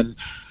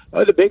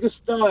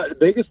biggest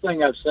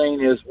thing I've seen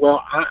is,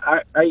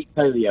 I eat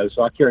paleo,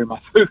 so I carry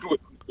my food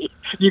with me.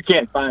 You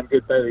can't find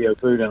good paleo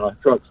food in a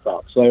truck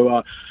stop,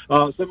 so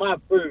my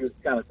food is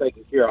kind of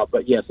taken care of.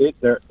 But yes,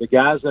 the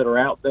guys that are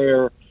out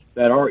there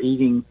that are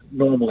eating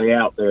normally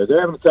out there, they're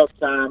having a tough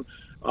time.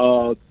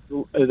 A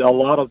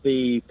lot of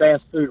the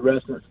fast food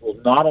restaurants will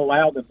not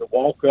allow them to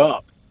walk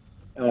up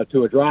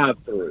to a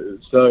drive-through,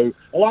 so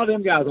a lot of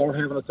them guys are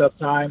having a tough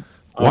time.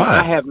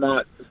 I have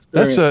not.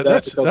 That's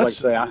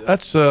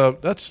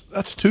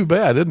too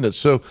bad, isn't it?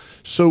 So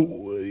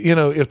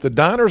if the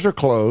diners are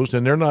closed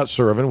and they're not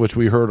serving, which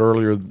we heard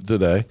earlier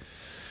today,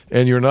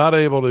 and you're not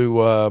able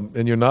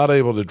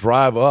to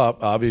drive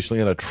up,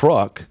 obviously in a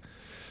truck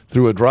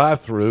through a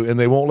drive-through, and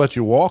they won't let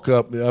you walk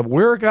up,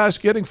 where are guys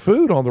getting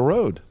food on the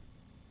road?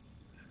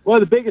 Well,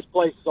 the biggest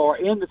places are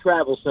in the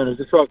travel centers,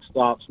 the truck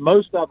stops.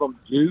 Most of them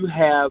do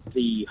have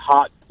the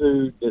hot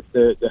food,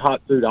 the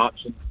hot food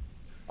options.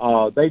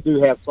 They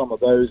do have some of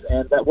those,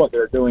 and what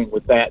they're doing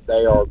with that,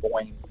 they are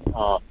going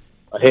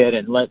ahead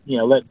and let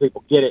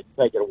people get it and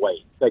take it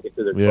away, take it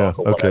to their truck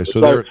or whatever.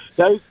 So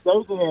those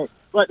are,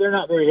 but they're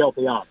not very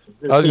healthy options.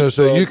 I was going to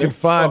say, you can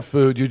find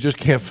food, you just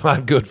can't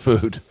find good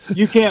food.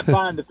 You can't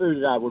find the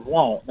food that I would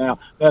want. Now,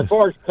 as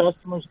far as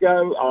customers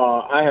go,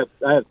 I have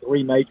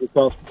 3 major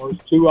customers.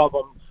 2 of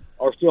them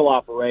are still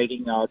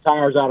operating.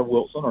 Tires out of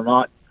Wilson are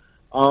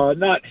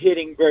not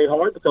hitting very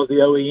hard because the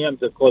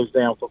OEMs have closed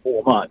down for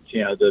 4 months.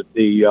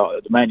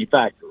 The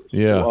manufacturers,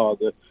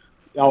 the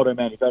auto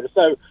manufacturers.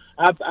 So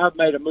I've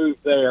made a move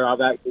there. I've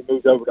actually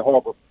moved over to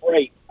Harbor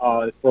Freight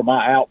for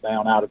my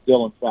outbound out of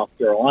Dillon, South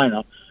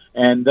Carolina,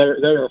 and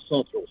they're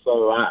essential.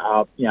 So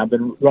I've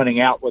been running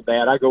out with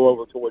that. I go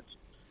over towards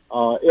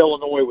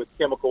Illinois with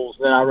chemicals,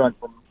 then I run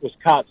from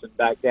Wisconsin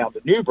back down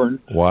to New Bern.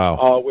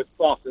 Wow. With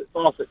faucet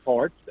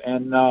parts,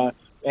 and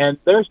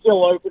they're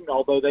still open.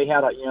 Although they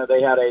had a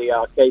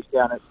case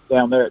down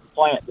there at the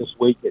plant this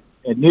week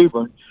in New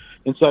Bern,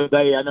 And so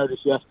I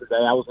noticed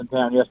yesterday, I was in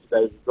town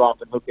yesterday,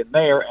 dropping hook in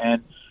there,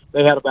 and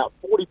they had about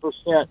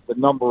 40% the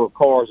number of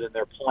cars in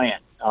their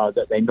plant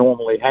that they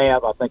normally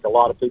have. I think a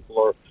lot of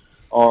people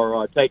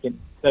are taking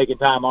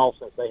time off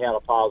since they had a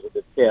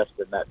positive test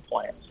in that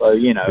plant. So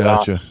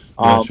Gotcha.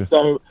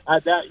 So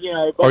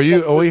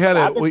we had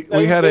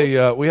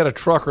a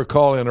trucker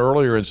call in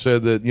earlier and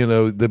said that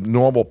the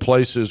normal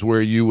places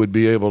where you would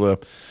be able to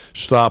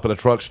stop at a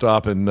truck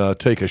stop and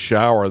take a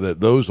shower,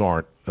 that those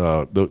aren't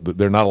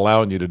they're not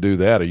allowing you to do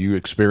that. Are you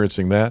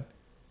experiencing that?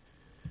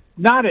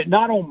 Not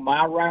on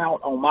my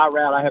route. On my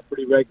route, I have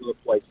pretty regular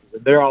places,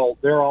 and they're all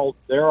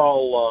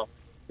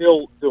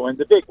still doing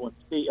the big ones.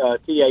 TA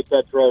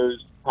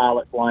Petros,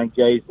 Pilot, Flying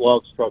J's,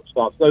 Love's truck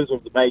stops. Those are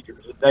the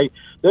majors.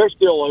 They're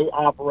still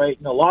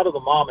operating. A lot of the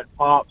mom and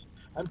pops.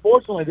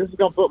 Unfortunately, this is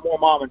going to put more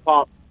mom and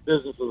pop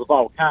businesses of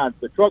all kinds,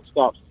 but truck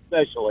stops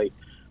especially,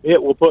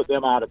 it will put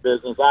them out of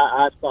business.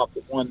 I stopped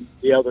at one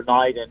the other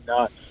night, and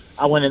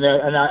I went in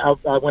there, and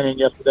I went in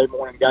yesterday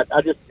morning.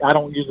 I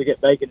don't usually get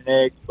bacon and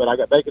eggs, but I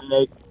got bacon and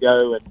eggs to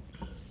go. And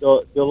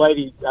the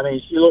lady, I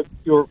mean, she looked.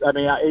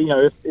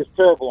 It's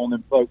terrible on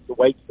them folks, the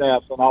wait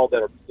staffs and all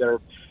that are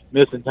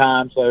missing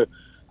time. So,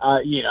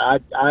 I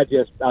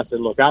said,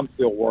 look, I'm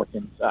still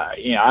working.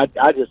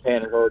 I just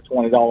handed her a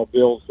 $20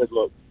 bill and said,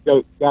 look,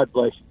 go, God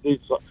bless you.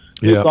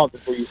 Do something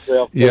for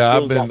yourself. Yeah,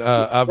 I've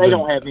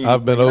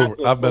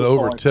been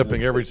over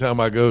tipping every time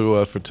I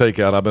go for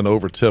takeout. I've been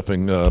over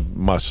tipping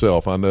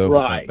myself. I know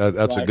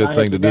that's a good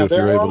thing to do if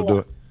you're able to do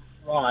it.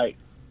 Right.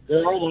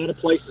 There are a lot of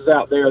places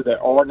out there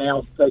that are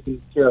now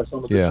taking care of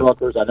some of the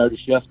truckers. I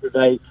noticed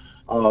yesterday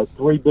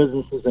 3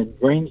 businesses in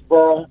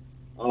Greensboro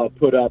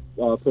put up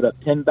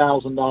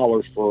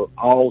 $10,000 for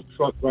all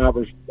truck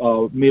drivers'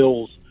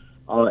 meals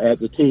at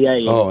the TA.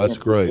 Oh, that's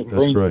great.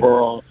 That's great.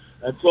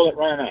 Until it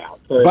ran out.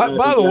 So, by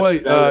the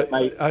way,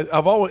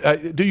 I've always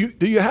do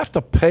you have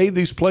to pay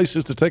these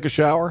places to take a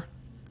shower?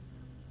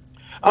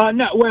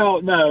 No.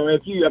 Well, no.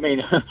 If you,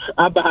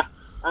 I buy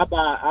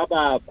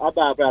about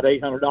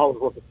 $800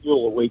 worth of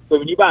fuel a week. So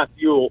when you buy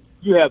fuel,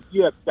 you have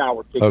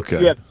shower tickets.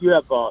 Okay. You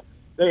have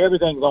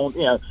everything's on.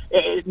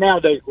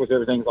 Nowadays, of course,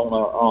 everything's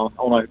on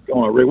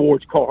a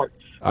rewards card.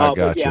 I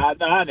got you.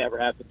 I never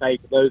have to pay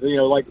for those.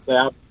 Like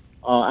I say,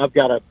 I've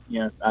got a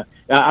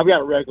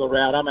regular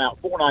route. I'm out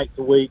 4 nights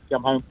a week.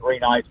 I'm home 3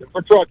 nights. And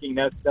for trucking,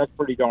 that's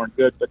pretty darn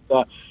good.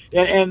 But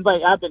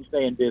I've been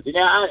staying busy.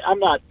 Now I'm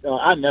not.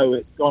 I know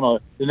it's gonna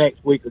the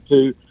next week or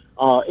two.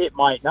 It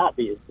might not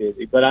be as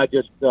busy, but I'm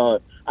gonna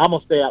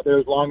stay out there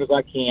as long as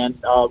I can.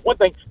 One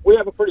thing, we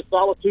have a pretty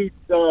solitude,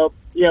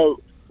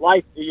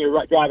 life.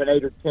 You're driving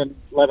 8 or 10,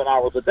 11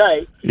 hours a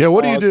day. Yeah.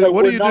 What do you do?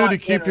 What do you do to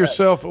keep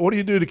yourself? What do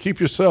you do to keep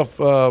yourself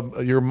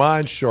your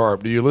mind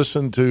sharp? Do you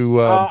listen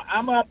to?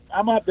 I'm up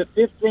to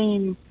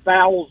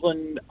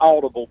 15,000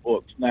 Audible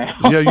books now.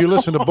 Yeah, you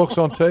listen to books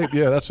on tape.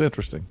 Yeah, that's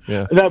interesting.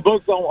 Yeah. No,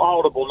 books on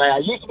Audible now.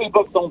 It used to be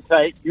books on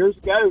tape years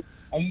ago.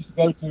 I used to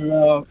go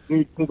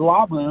to the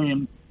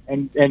library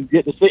and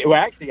get to see. Well,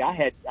 actually,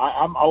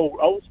 I'm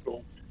old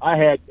school. I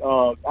had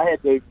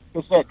the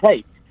cassette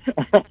tape.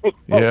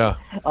 Yeah.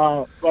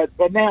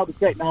 But now the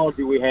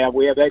technology we have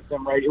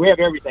XM radio. We have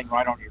everything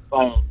right on your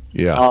phone.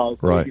 Yeah. So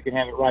right. You can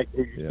have it right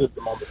through your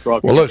system on the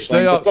truck. Well, look,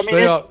 stay off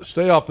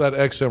that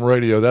XM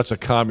radio. That's a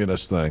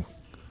communist thing.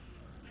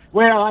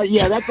 Well,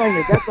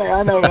 that thing.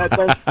 I know that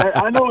thing.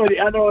 I know it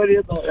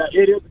is.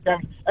 It is.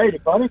 Hey, the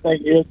funny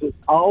thing is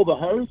all the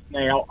hosts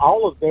now,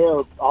 all of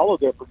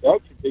their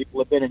production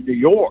people have been in New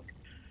York,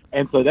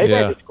 and so they've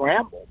had to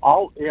scramble.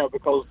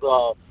 Because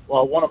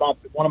one of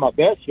my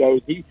best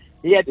shows, he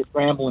had to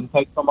scramble and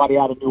take somebody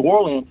out of New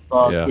Orleans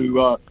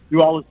to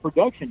do all his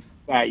production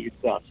value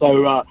stuff.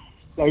 So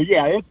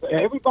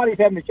everybody's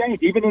having to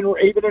change, even in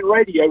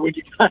radio when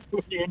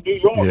you're in New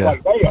York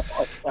like they are.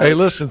 Hey,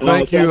 listen,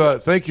 thank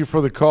you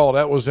for the call.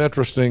 That was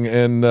interesting,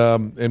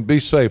 and be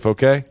safe,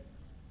 okay?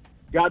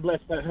 God bless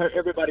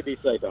everybody. Be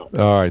safe out.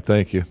 All right,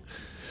 thank you.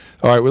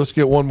 All right, well, let's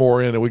get one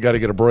more in, and we got to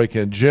get a break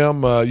in.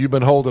 Jim, you've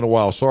been holding a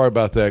while. Sorry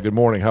about that. Good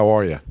morning. How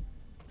are you?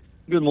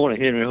 Good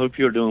morning, Henry. I hope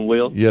you're doing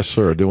well. Yes,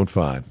 sir. Doing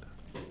fine.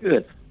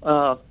 Good.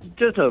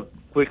 Just a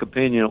quick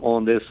opinion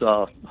on this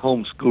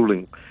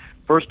homeschooling.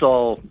 First of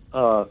all,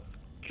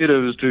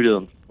 kudos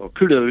to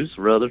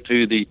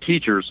the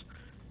teachers.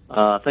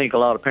 I think a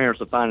lot of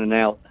parents are finding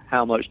out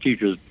how much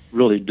teachers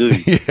really do.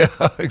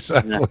 Yeah,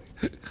 exactly.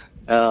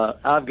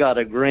 I've got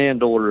a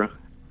grandson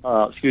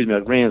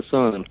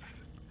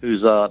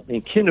who's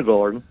in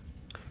kindergarten,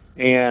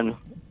 and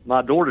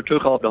my daughter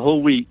took off the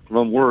whole week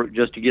from work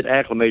just to get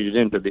acclimated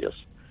into this.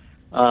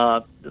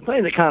 The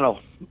thing that kind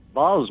of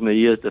bothers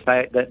me is the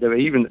fact that they're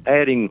even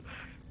adding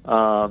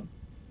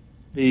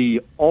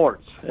the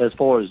arts as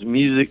far as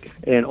music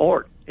and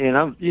art.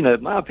 And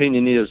my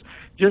opinion is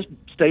just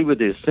stay with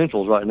the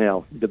essentials right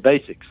now, the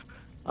basics.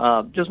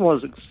 Just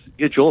wanted to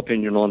get your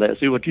opinion on that,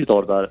 see what you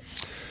thought about it.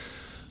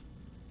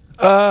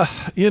 I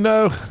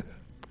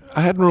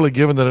hadn't really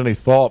given that any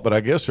thought, but I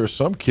guess there's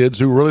some kids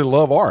who really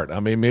love art. I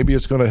mean, maybe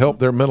it's going to help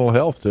their mental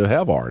health to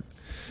have art.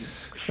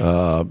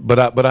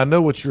 But I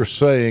know what you're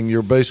saying.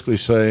 You're basically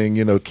saying,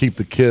 keep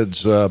the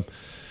kids,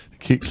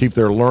 keep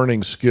their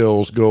learning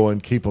skills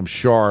going, keep them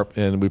sharp,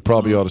 and we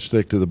probably ought to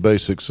stick to the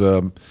basics,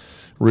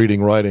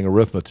 reading, writing,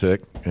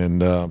 arithmetic.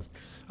 And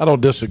I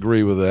don't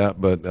disagree with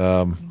that, but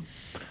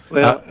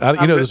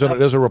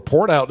there's a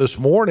report out this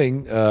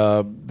morning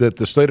that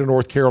the state of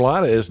North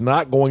Carolina is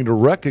not going to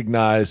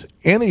recognize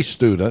any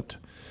student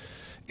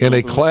in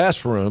a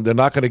classroom. They're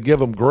not going to give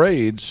them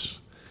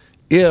grades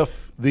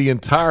if the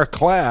entire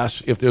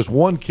class, if there's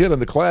one kid in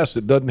the class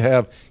that doesn't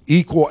have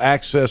equal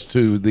access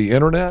to the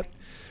internet.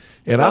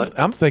 And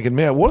I'm thinking,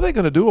 man, what are they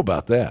going to do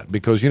about that?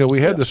 Because,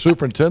 we had the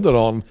superintendent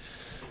on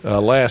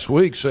last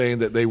week saying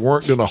that they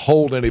weren't going to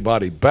hold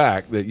anybody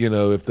back, that,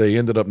 if they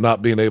ended up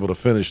not being able to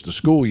finish the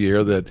school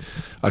year, that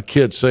a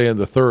kid, say, in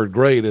the third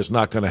grade is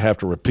not going to have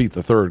to repeat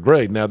the third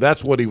grade. Now,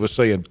 that's what he was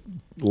saying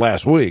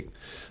last week.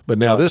 But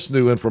now this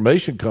new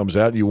information comes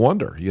out, and you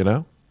wonder,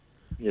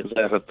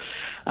 Exactly.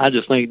 I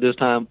just think this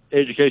time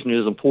education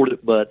is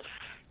important, but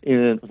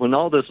when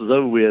all this is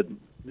over with,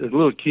 the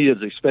little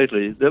kids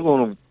especially,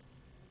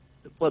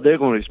 what they're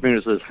going to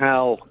experience is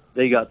how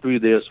they got through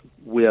this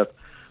with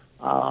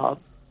the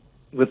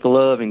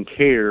love and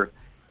care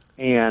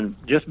and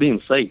just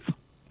being safe.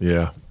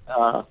 Yeah.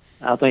 I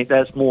think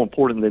that's more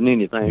important than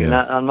anything.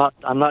 Yeah. And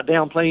I'm not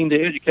downplaying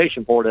the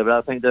education part of it.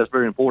 I think that's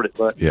very important,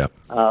 but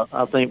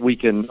I think we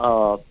can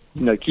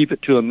keep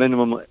it to a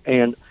minimum.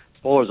 And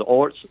as far as the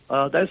arts,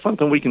 that's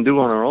something we can do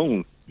on our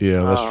own.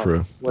 Yeah, that's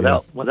true.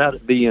 Without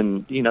it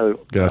being,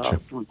 Gotcha.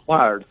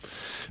 Required.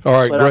 All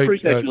right, but great. I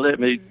appreciate you letting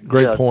me.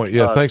 Great point.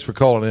 Yeah, thanks for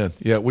calling in.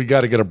 Yeah, we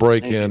got to get a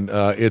break in.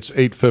 It's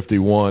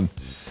 8:51,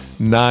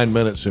 9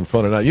 minutes in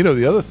front of 9.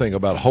 The other thing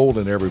about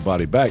holding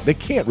everybody back, they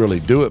can't really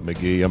do it,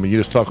 McGee. I mean, you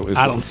just talk.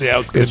 I don't see how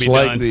it's going to be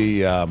done.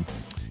 It's like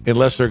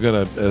unless they're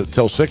going to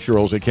tell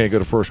 6-year-olds they can't go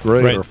to first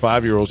grade or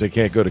 5-year-olds they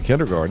can't go to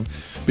kindergarten,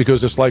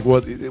 because it's like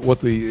what the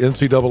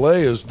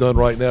NCAA has done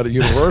right now to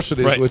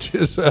universities, which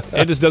is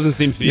it just doesn't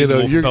seem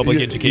feasible for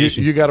public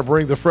education. You got to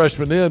bring the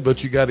freshmen in,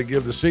 but you got to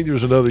give the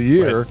seniors another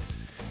year. Right.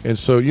 And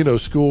so,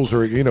 schools are,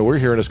 we're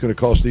hearing it's going to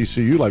cost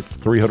ECU like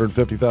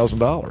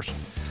 $350,000.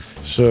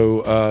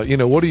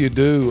 So, what do you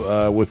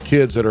do with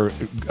kids that are?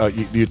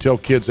 Do you tell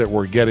kids that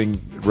we're getting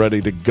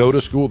ready to go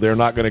to school they're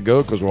not going to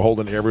go because we're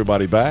holding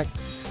everybody back?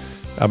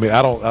 I mean,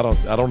 I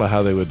don't know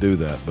how they would do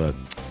that, but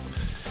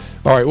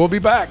all right, we'll be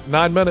back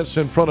 9 minutes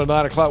in front of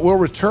 9 o'clock. We'll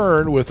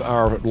return with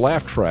our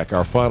laugh track,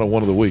 our final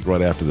one of the week,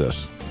 right after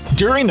this.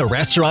 During the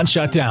restaurant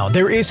shutdown,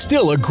 there is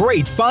still a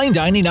great fine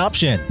dining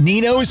option.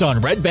 Nino's on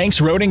Red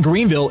Banks Road in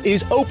Greenville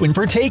is open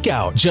for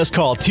takeout. Just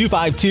call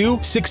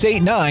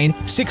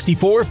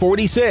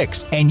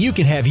 252-689-6446 and you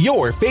can have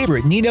your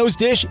favorite Nino's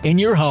dish in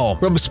your home.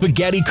 From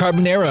spaghetti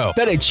carbonara,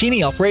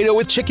 fettuccine alfredo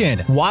with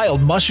chicken,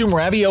 wild mushroom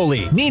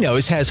ravioli.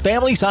 Nino's has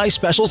family-size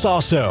specials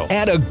also.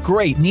 Add a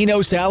great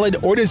Nino salad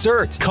or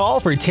dessert. Call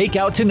for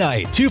takeout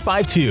tonight.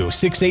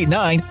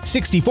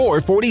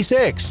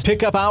 252-689-6446.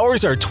 Pickup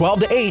hours are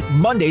 12 to 8,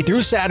 Monday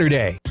through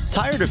Saturday.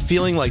 Tired of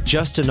feeling like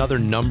just another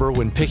number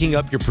when picking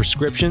up your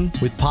prescription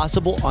with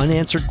possible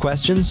unanswered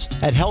questions?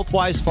 At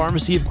Healthwise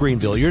Pharmacy of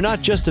Greenville, you're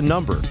not just a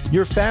number,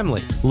 you're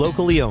family.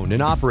 Locally owned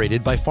and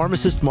operated by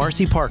pharmacist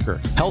Marcy Parker,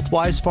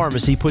 Healthwise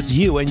Pharmacy puts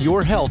you and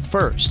your health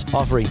first,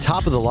 offering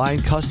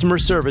top-of-the-line customer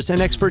service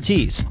and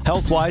expertise.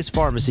 Healthwise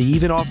Pharmacy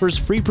even offers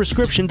free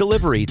prescription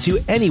delivery to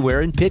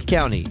anywhere in Pitt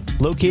County.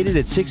 Located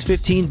at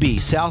 615B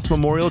South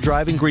Memorial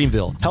Drive in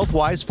Greenville,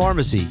 Healthwise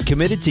Pharmacy,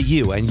 committed to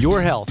you and your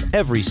health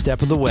every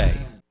step of the way.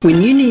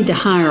 When you need to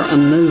hire a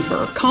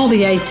mover, call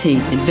the A-Team,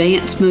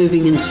 Advanced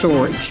Moving and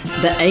Storage,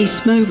 the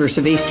Ace Movers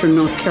of Eastern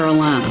North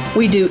Carolina.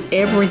 We do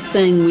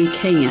everything we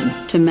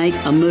can to make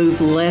a move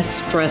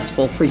less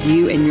stressful for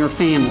you and your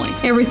family.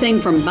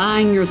 Everything from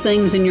buying your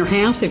things in your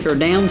house if you're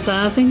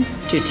downsizing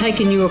to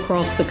taking you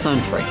across the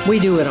country. We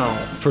do it all.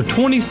 For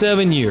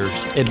 27 years,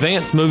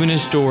 Advanced Moving and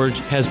Storage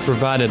has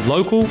provided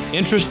local,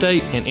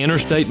 intrastate, and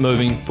interstate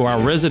moving for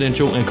our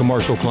residential and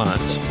commercial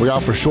clients. We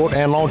offer short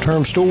and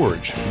long-term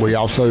storage. We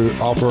also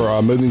offer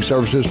moving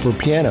services for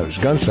pianos,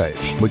 gun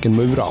safes. We can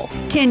move it all.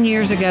 10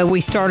 years ago,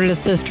 we started a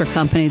sister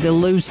company, the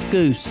Loose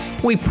Goose.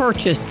 We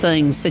purchase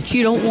things that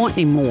you don't want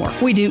anymore.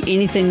 We do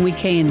anything we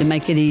can to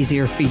make it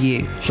easier for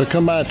you. So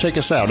come by and check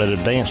us out at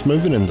Advanced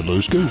Moving and the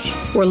Loose Goose.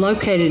 We're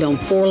located on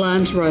 4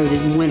 Lines Road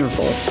in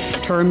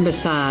Winterville, turn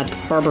beside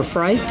Harbor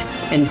Freight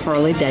and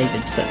Harley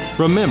Davidson.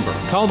 Remember,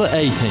 call the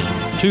A-Team,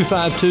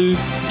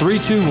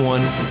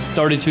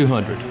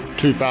 252-321-3200.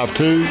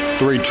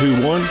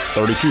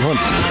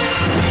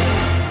 252-321-3200.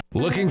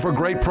 Looking for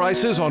great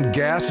prices on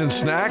gas and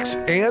snacks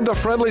and a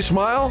friendly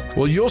smile?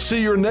 Well, you'll see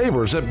your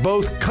neighbors at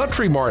both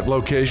Country Mart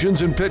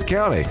locations in Pitt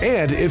County.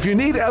 And if you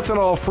need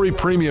ethanol-free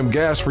premium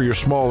gas for your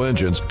small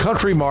engines,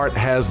 Country Mart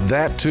has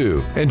that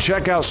too. And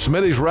check out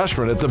Smitty's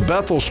Restaurant at the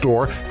Bethel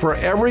store for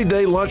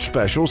everyday lunch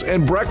specials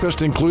and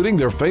breakfast, including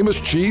their famous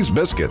cheese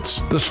biscuits.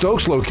 The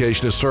Stokes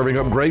location is serving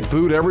up great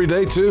food every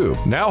day too.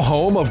 Now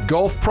home of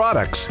Gulf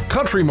Products.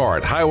 Country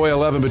Mart, Highway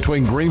 11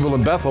 between Greenville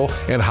and Bethel,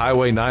 and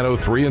Highway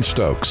 903 in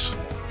Stokes.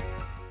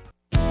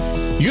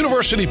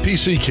 University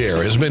PC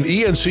Care has been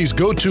ENC's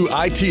go-to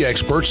IT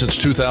expert since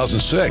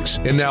 2006.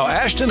 And now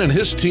Ashton and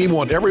his team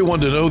want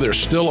everyone to know they're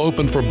still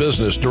open for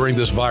business during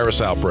this virus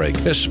outbreak,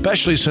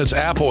 especially since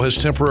Apple has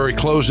temporarily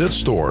closed its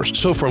stores.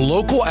 So for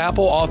local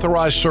Apple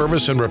authorized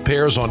service and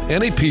repairs on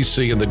any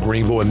PC in the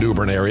Greenville and New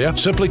Bern area,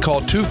 simply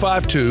call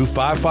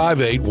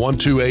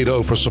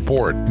 252-558-1280 for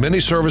support. Many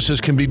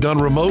services can be done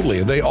remotely,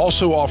 and they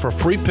also offer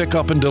free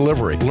pickup and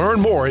delivery. Learn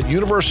more at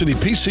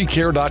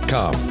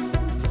universitypccare.com.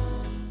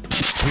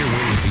 We're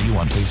waiting for you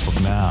on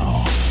Facebook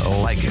now.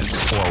 Like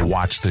us or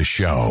watch the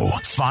show.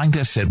 Find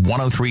us at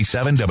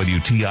 1037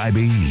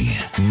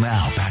 WTIB.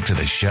 Now back to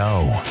the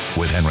show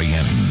with Henry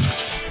Hinton.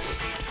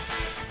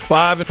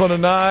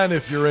 5:29.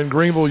 If you're in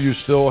Greenville, you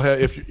still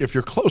have. If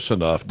you're close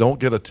enough, don't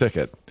get a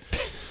ticket.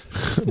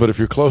 But if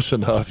you're close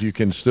enough, you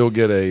can still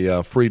get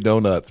a free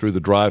donut through the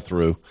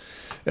drive-thru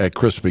at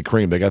Krispy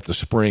Kreme. They got the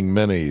spring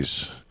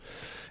minis.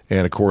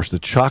 And, of course, the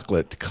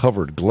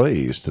chocolate-covered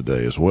glaze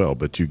today as well.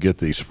 But you get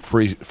these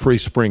free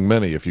spring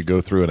mini if you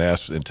go through and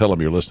ask and tell them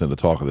you're listening to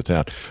Talk of the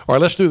Town. All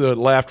right, let's do the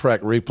laugh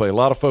track replay. A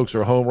lot of folks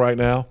are home right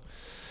now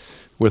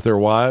with their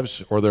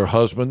wives or their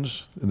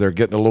husbands, and they're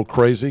getting a little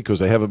crazy because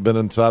they haven't been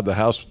inside the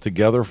house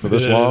together for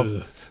this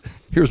long.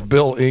 Here's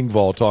Bill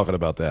Engvall talking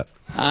about that.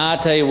 I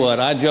tell you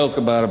what, I joke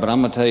about it, but I'm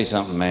going to tell you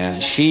something,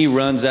 man. She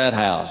runs that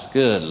house.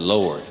 Good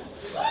Lord.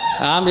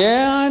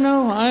 Yeah, I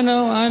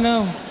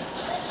know.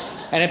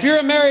 And if you're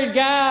a married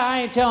guy,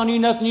 I ain't telling you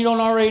nothing you don't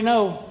already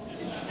know.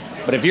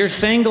 But if you're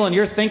single and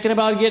you're thinking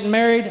about getting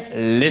married,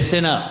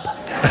 listen up.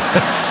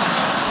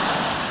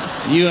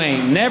 You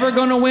ain't never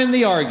going to win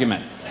the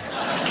argument.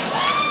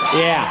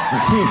 Yeah.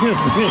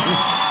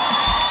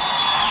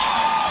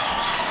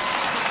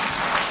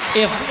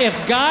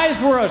 If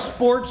guys were a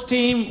sports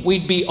team,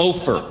 we'd be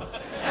over.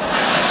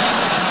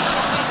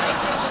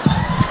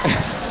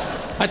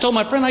 I told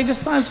my friend, I'm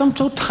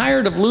so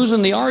tired of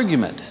losing the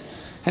argument.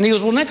 And he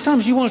goes, well, next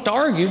time she wants to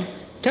argue,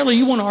 tell her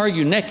you want to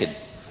argue naked.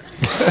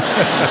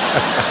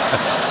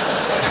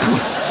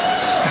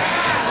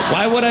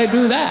 Why would I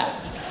do that?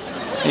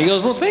 He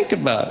goes, well, think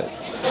about it.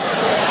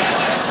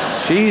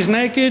 She's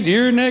naked,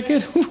 you're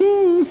naked.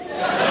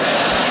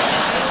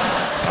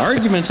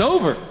 Argument's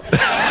over.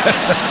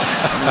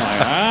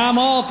 I'm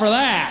all for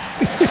that.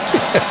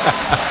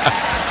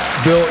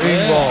 Bill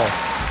Engvall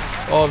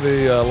on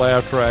the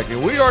laugh track.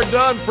 And we are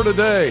done for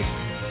today.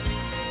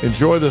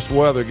 Enjoy this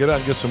weather. Get out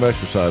and get some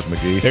exercise,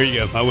 McGee. There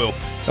you go. I will.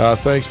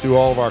 Thanks to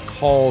all of our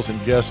calls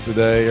and guests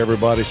today.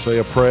 Everybody say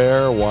a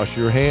prayer, wash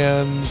your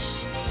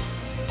hands,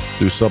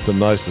 do something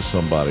nice for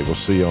somebody. We'll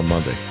see you on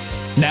Monday.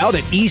 Now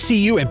that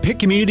ECU and Pitt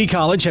Community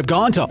College have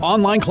gone to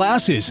online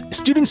classes,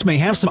 students may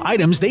have some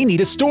items they need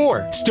to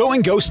store. Stow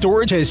 & Go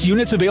Storage has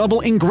units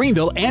available in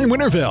Greenville and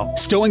Winterville.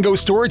 Stow & Go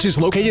Storage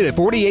is located at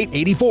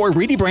 4884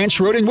 Reedy Branch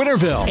Road in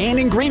Winterville and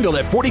in Greenville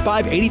at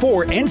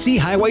 4584 NC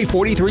Highway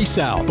 43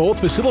 South. Both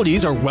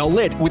facilities are well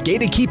lit with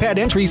gated keypad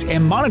entries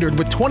and monitored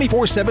with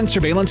 24/7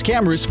 surveillance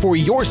cameras for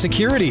your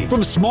security.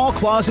 From small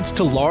closets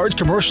to large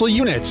commercial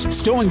units,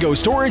 Stow & Go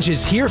Storage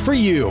is here for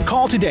you.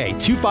 Call today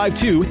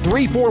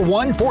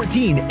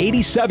 252-341-1487.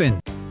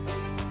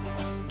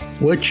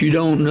 What you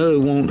don't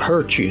know won't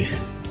hurt you.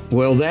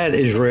 Well, that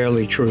is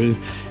rarely true.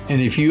 And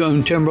if you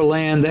own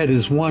timberland, that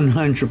is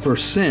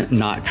 100%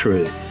 not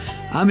true.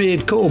 I'm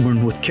Ed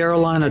Colburn with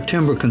Carolina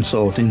Timber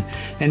Consulting,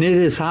 and it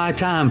is high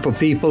time for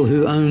people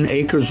who own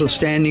acres of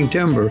standing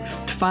timber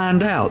to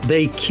find out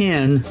they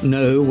can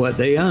know what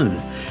they own.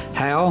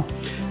 How?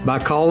 By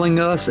calling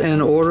us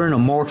and ordering a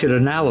market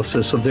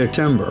analysis of their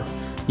timber.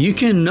 You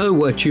can know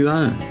what you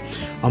own.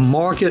 A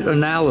market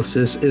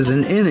analysis is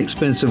an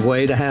inexpensive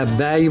way to have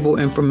valuable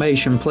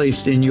information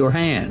placed in your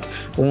hand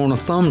or on a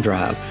thumb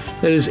drive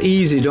that is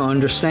easy to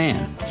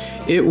understand.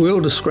 It will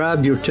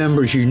describe your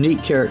timber's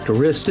unique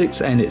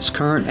characteristics and its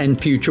current and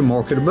future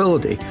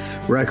marketability.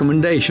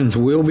 Recommendations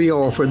will be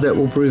offered that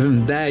will prove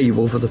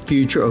invaluable for the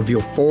future of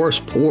your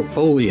forest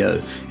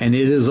portfolio, and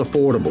it is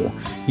affordable.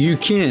 You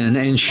can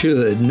and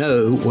should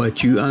know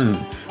what you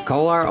own.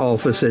 Call our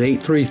office at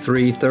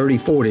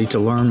 833-3040 to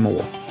learn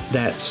more.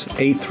 That's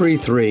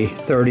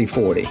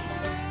 833-3040.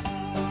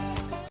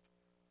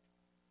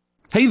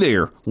 Hey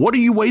there, what are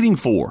you waiting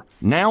for?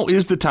 Now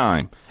is the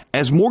time.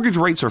 As mortgage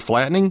rates are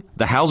flattening,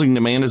 the housing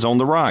demand is on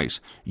the rise.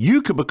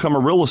 You could become a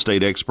real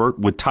estate expert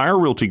with Tire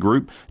Realty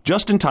Group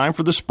just in time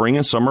for the spring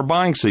and summer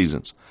buying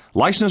seasons.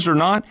 Licensed or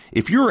not,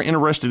 if you're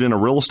interested in a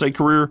real estate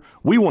career,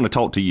 we want to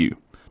talk to you.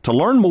 To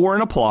learn more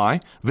and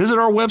apply, visit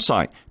our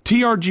website,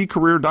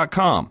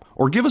 trgcareer.com,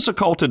 or give us a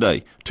call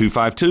today,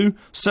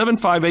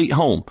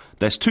 252-758-HOME.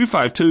 That's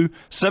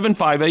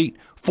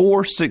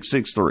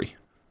 252-758-4663.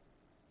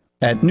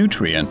 At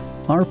Nutrien,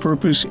 our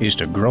purpose is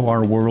to grow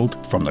our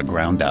world from the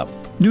ground up.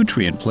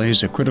 Nutrien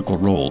plays a critical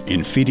role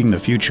in feeding the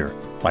future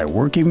by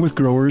working with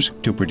growers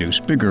to produce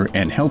bigger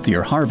and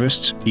healthier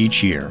harvests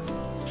each year.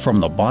 From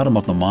the bottom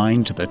of the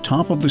mine to the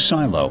top of the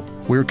silo,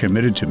 we're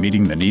committed to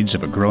meeting the needs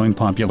of a growing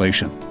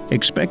population,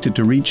 expected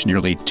to reach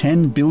nearly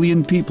 10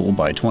 billion people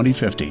by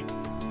 2050.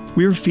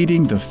 We're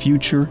feeding the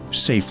future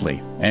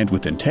safely and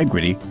with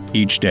integrity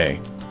each day.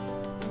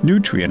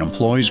 Nutrien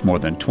employs more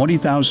than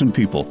 20,000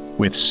 people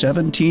with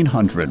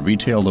 1,700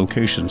 retail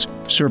locations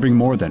serving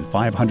more than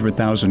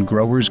 500,000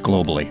 growers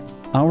globally.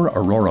 Our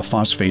Aurora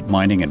phosphate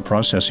mining and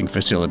processing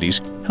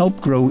facilities help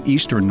grow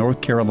eastern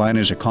North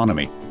Carolina's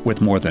economy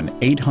with more than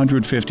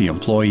 850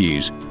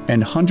 employees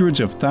and hundreds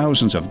of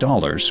thousands of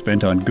dollars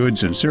spent on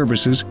goods and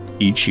services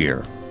each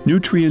year.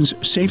 Nutrien's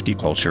safety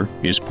culture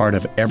is part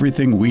of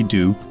everything we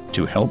do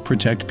to help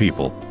protect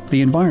people,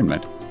 the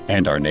environment,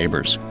 and our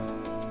neighbors.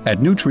 At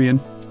Nutrien,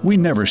 we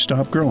never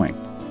stop growing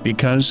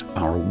because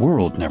our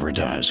world never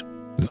does.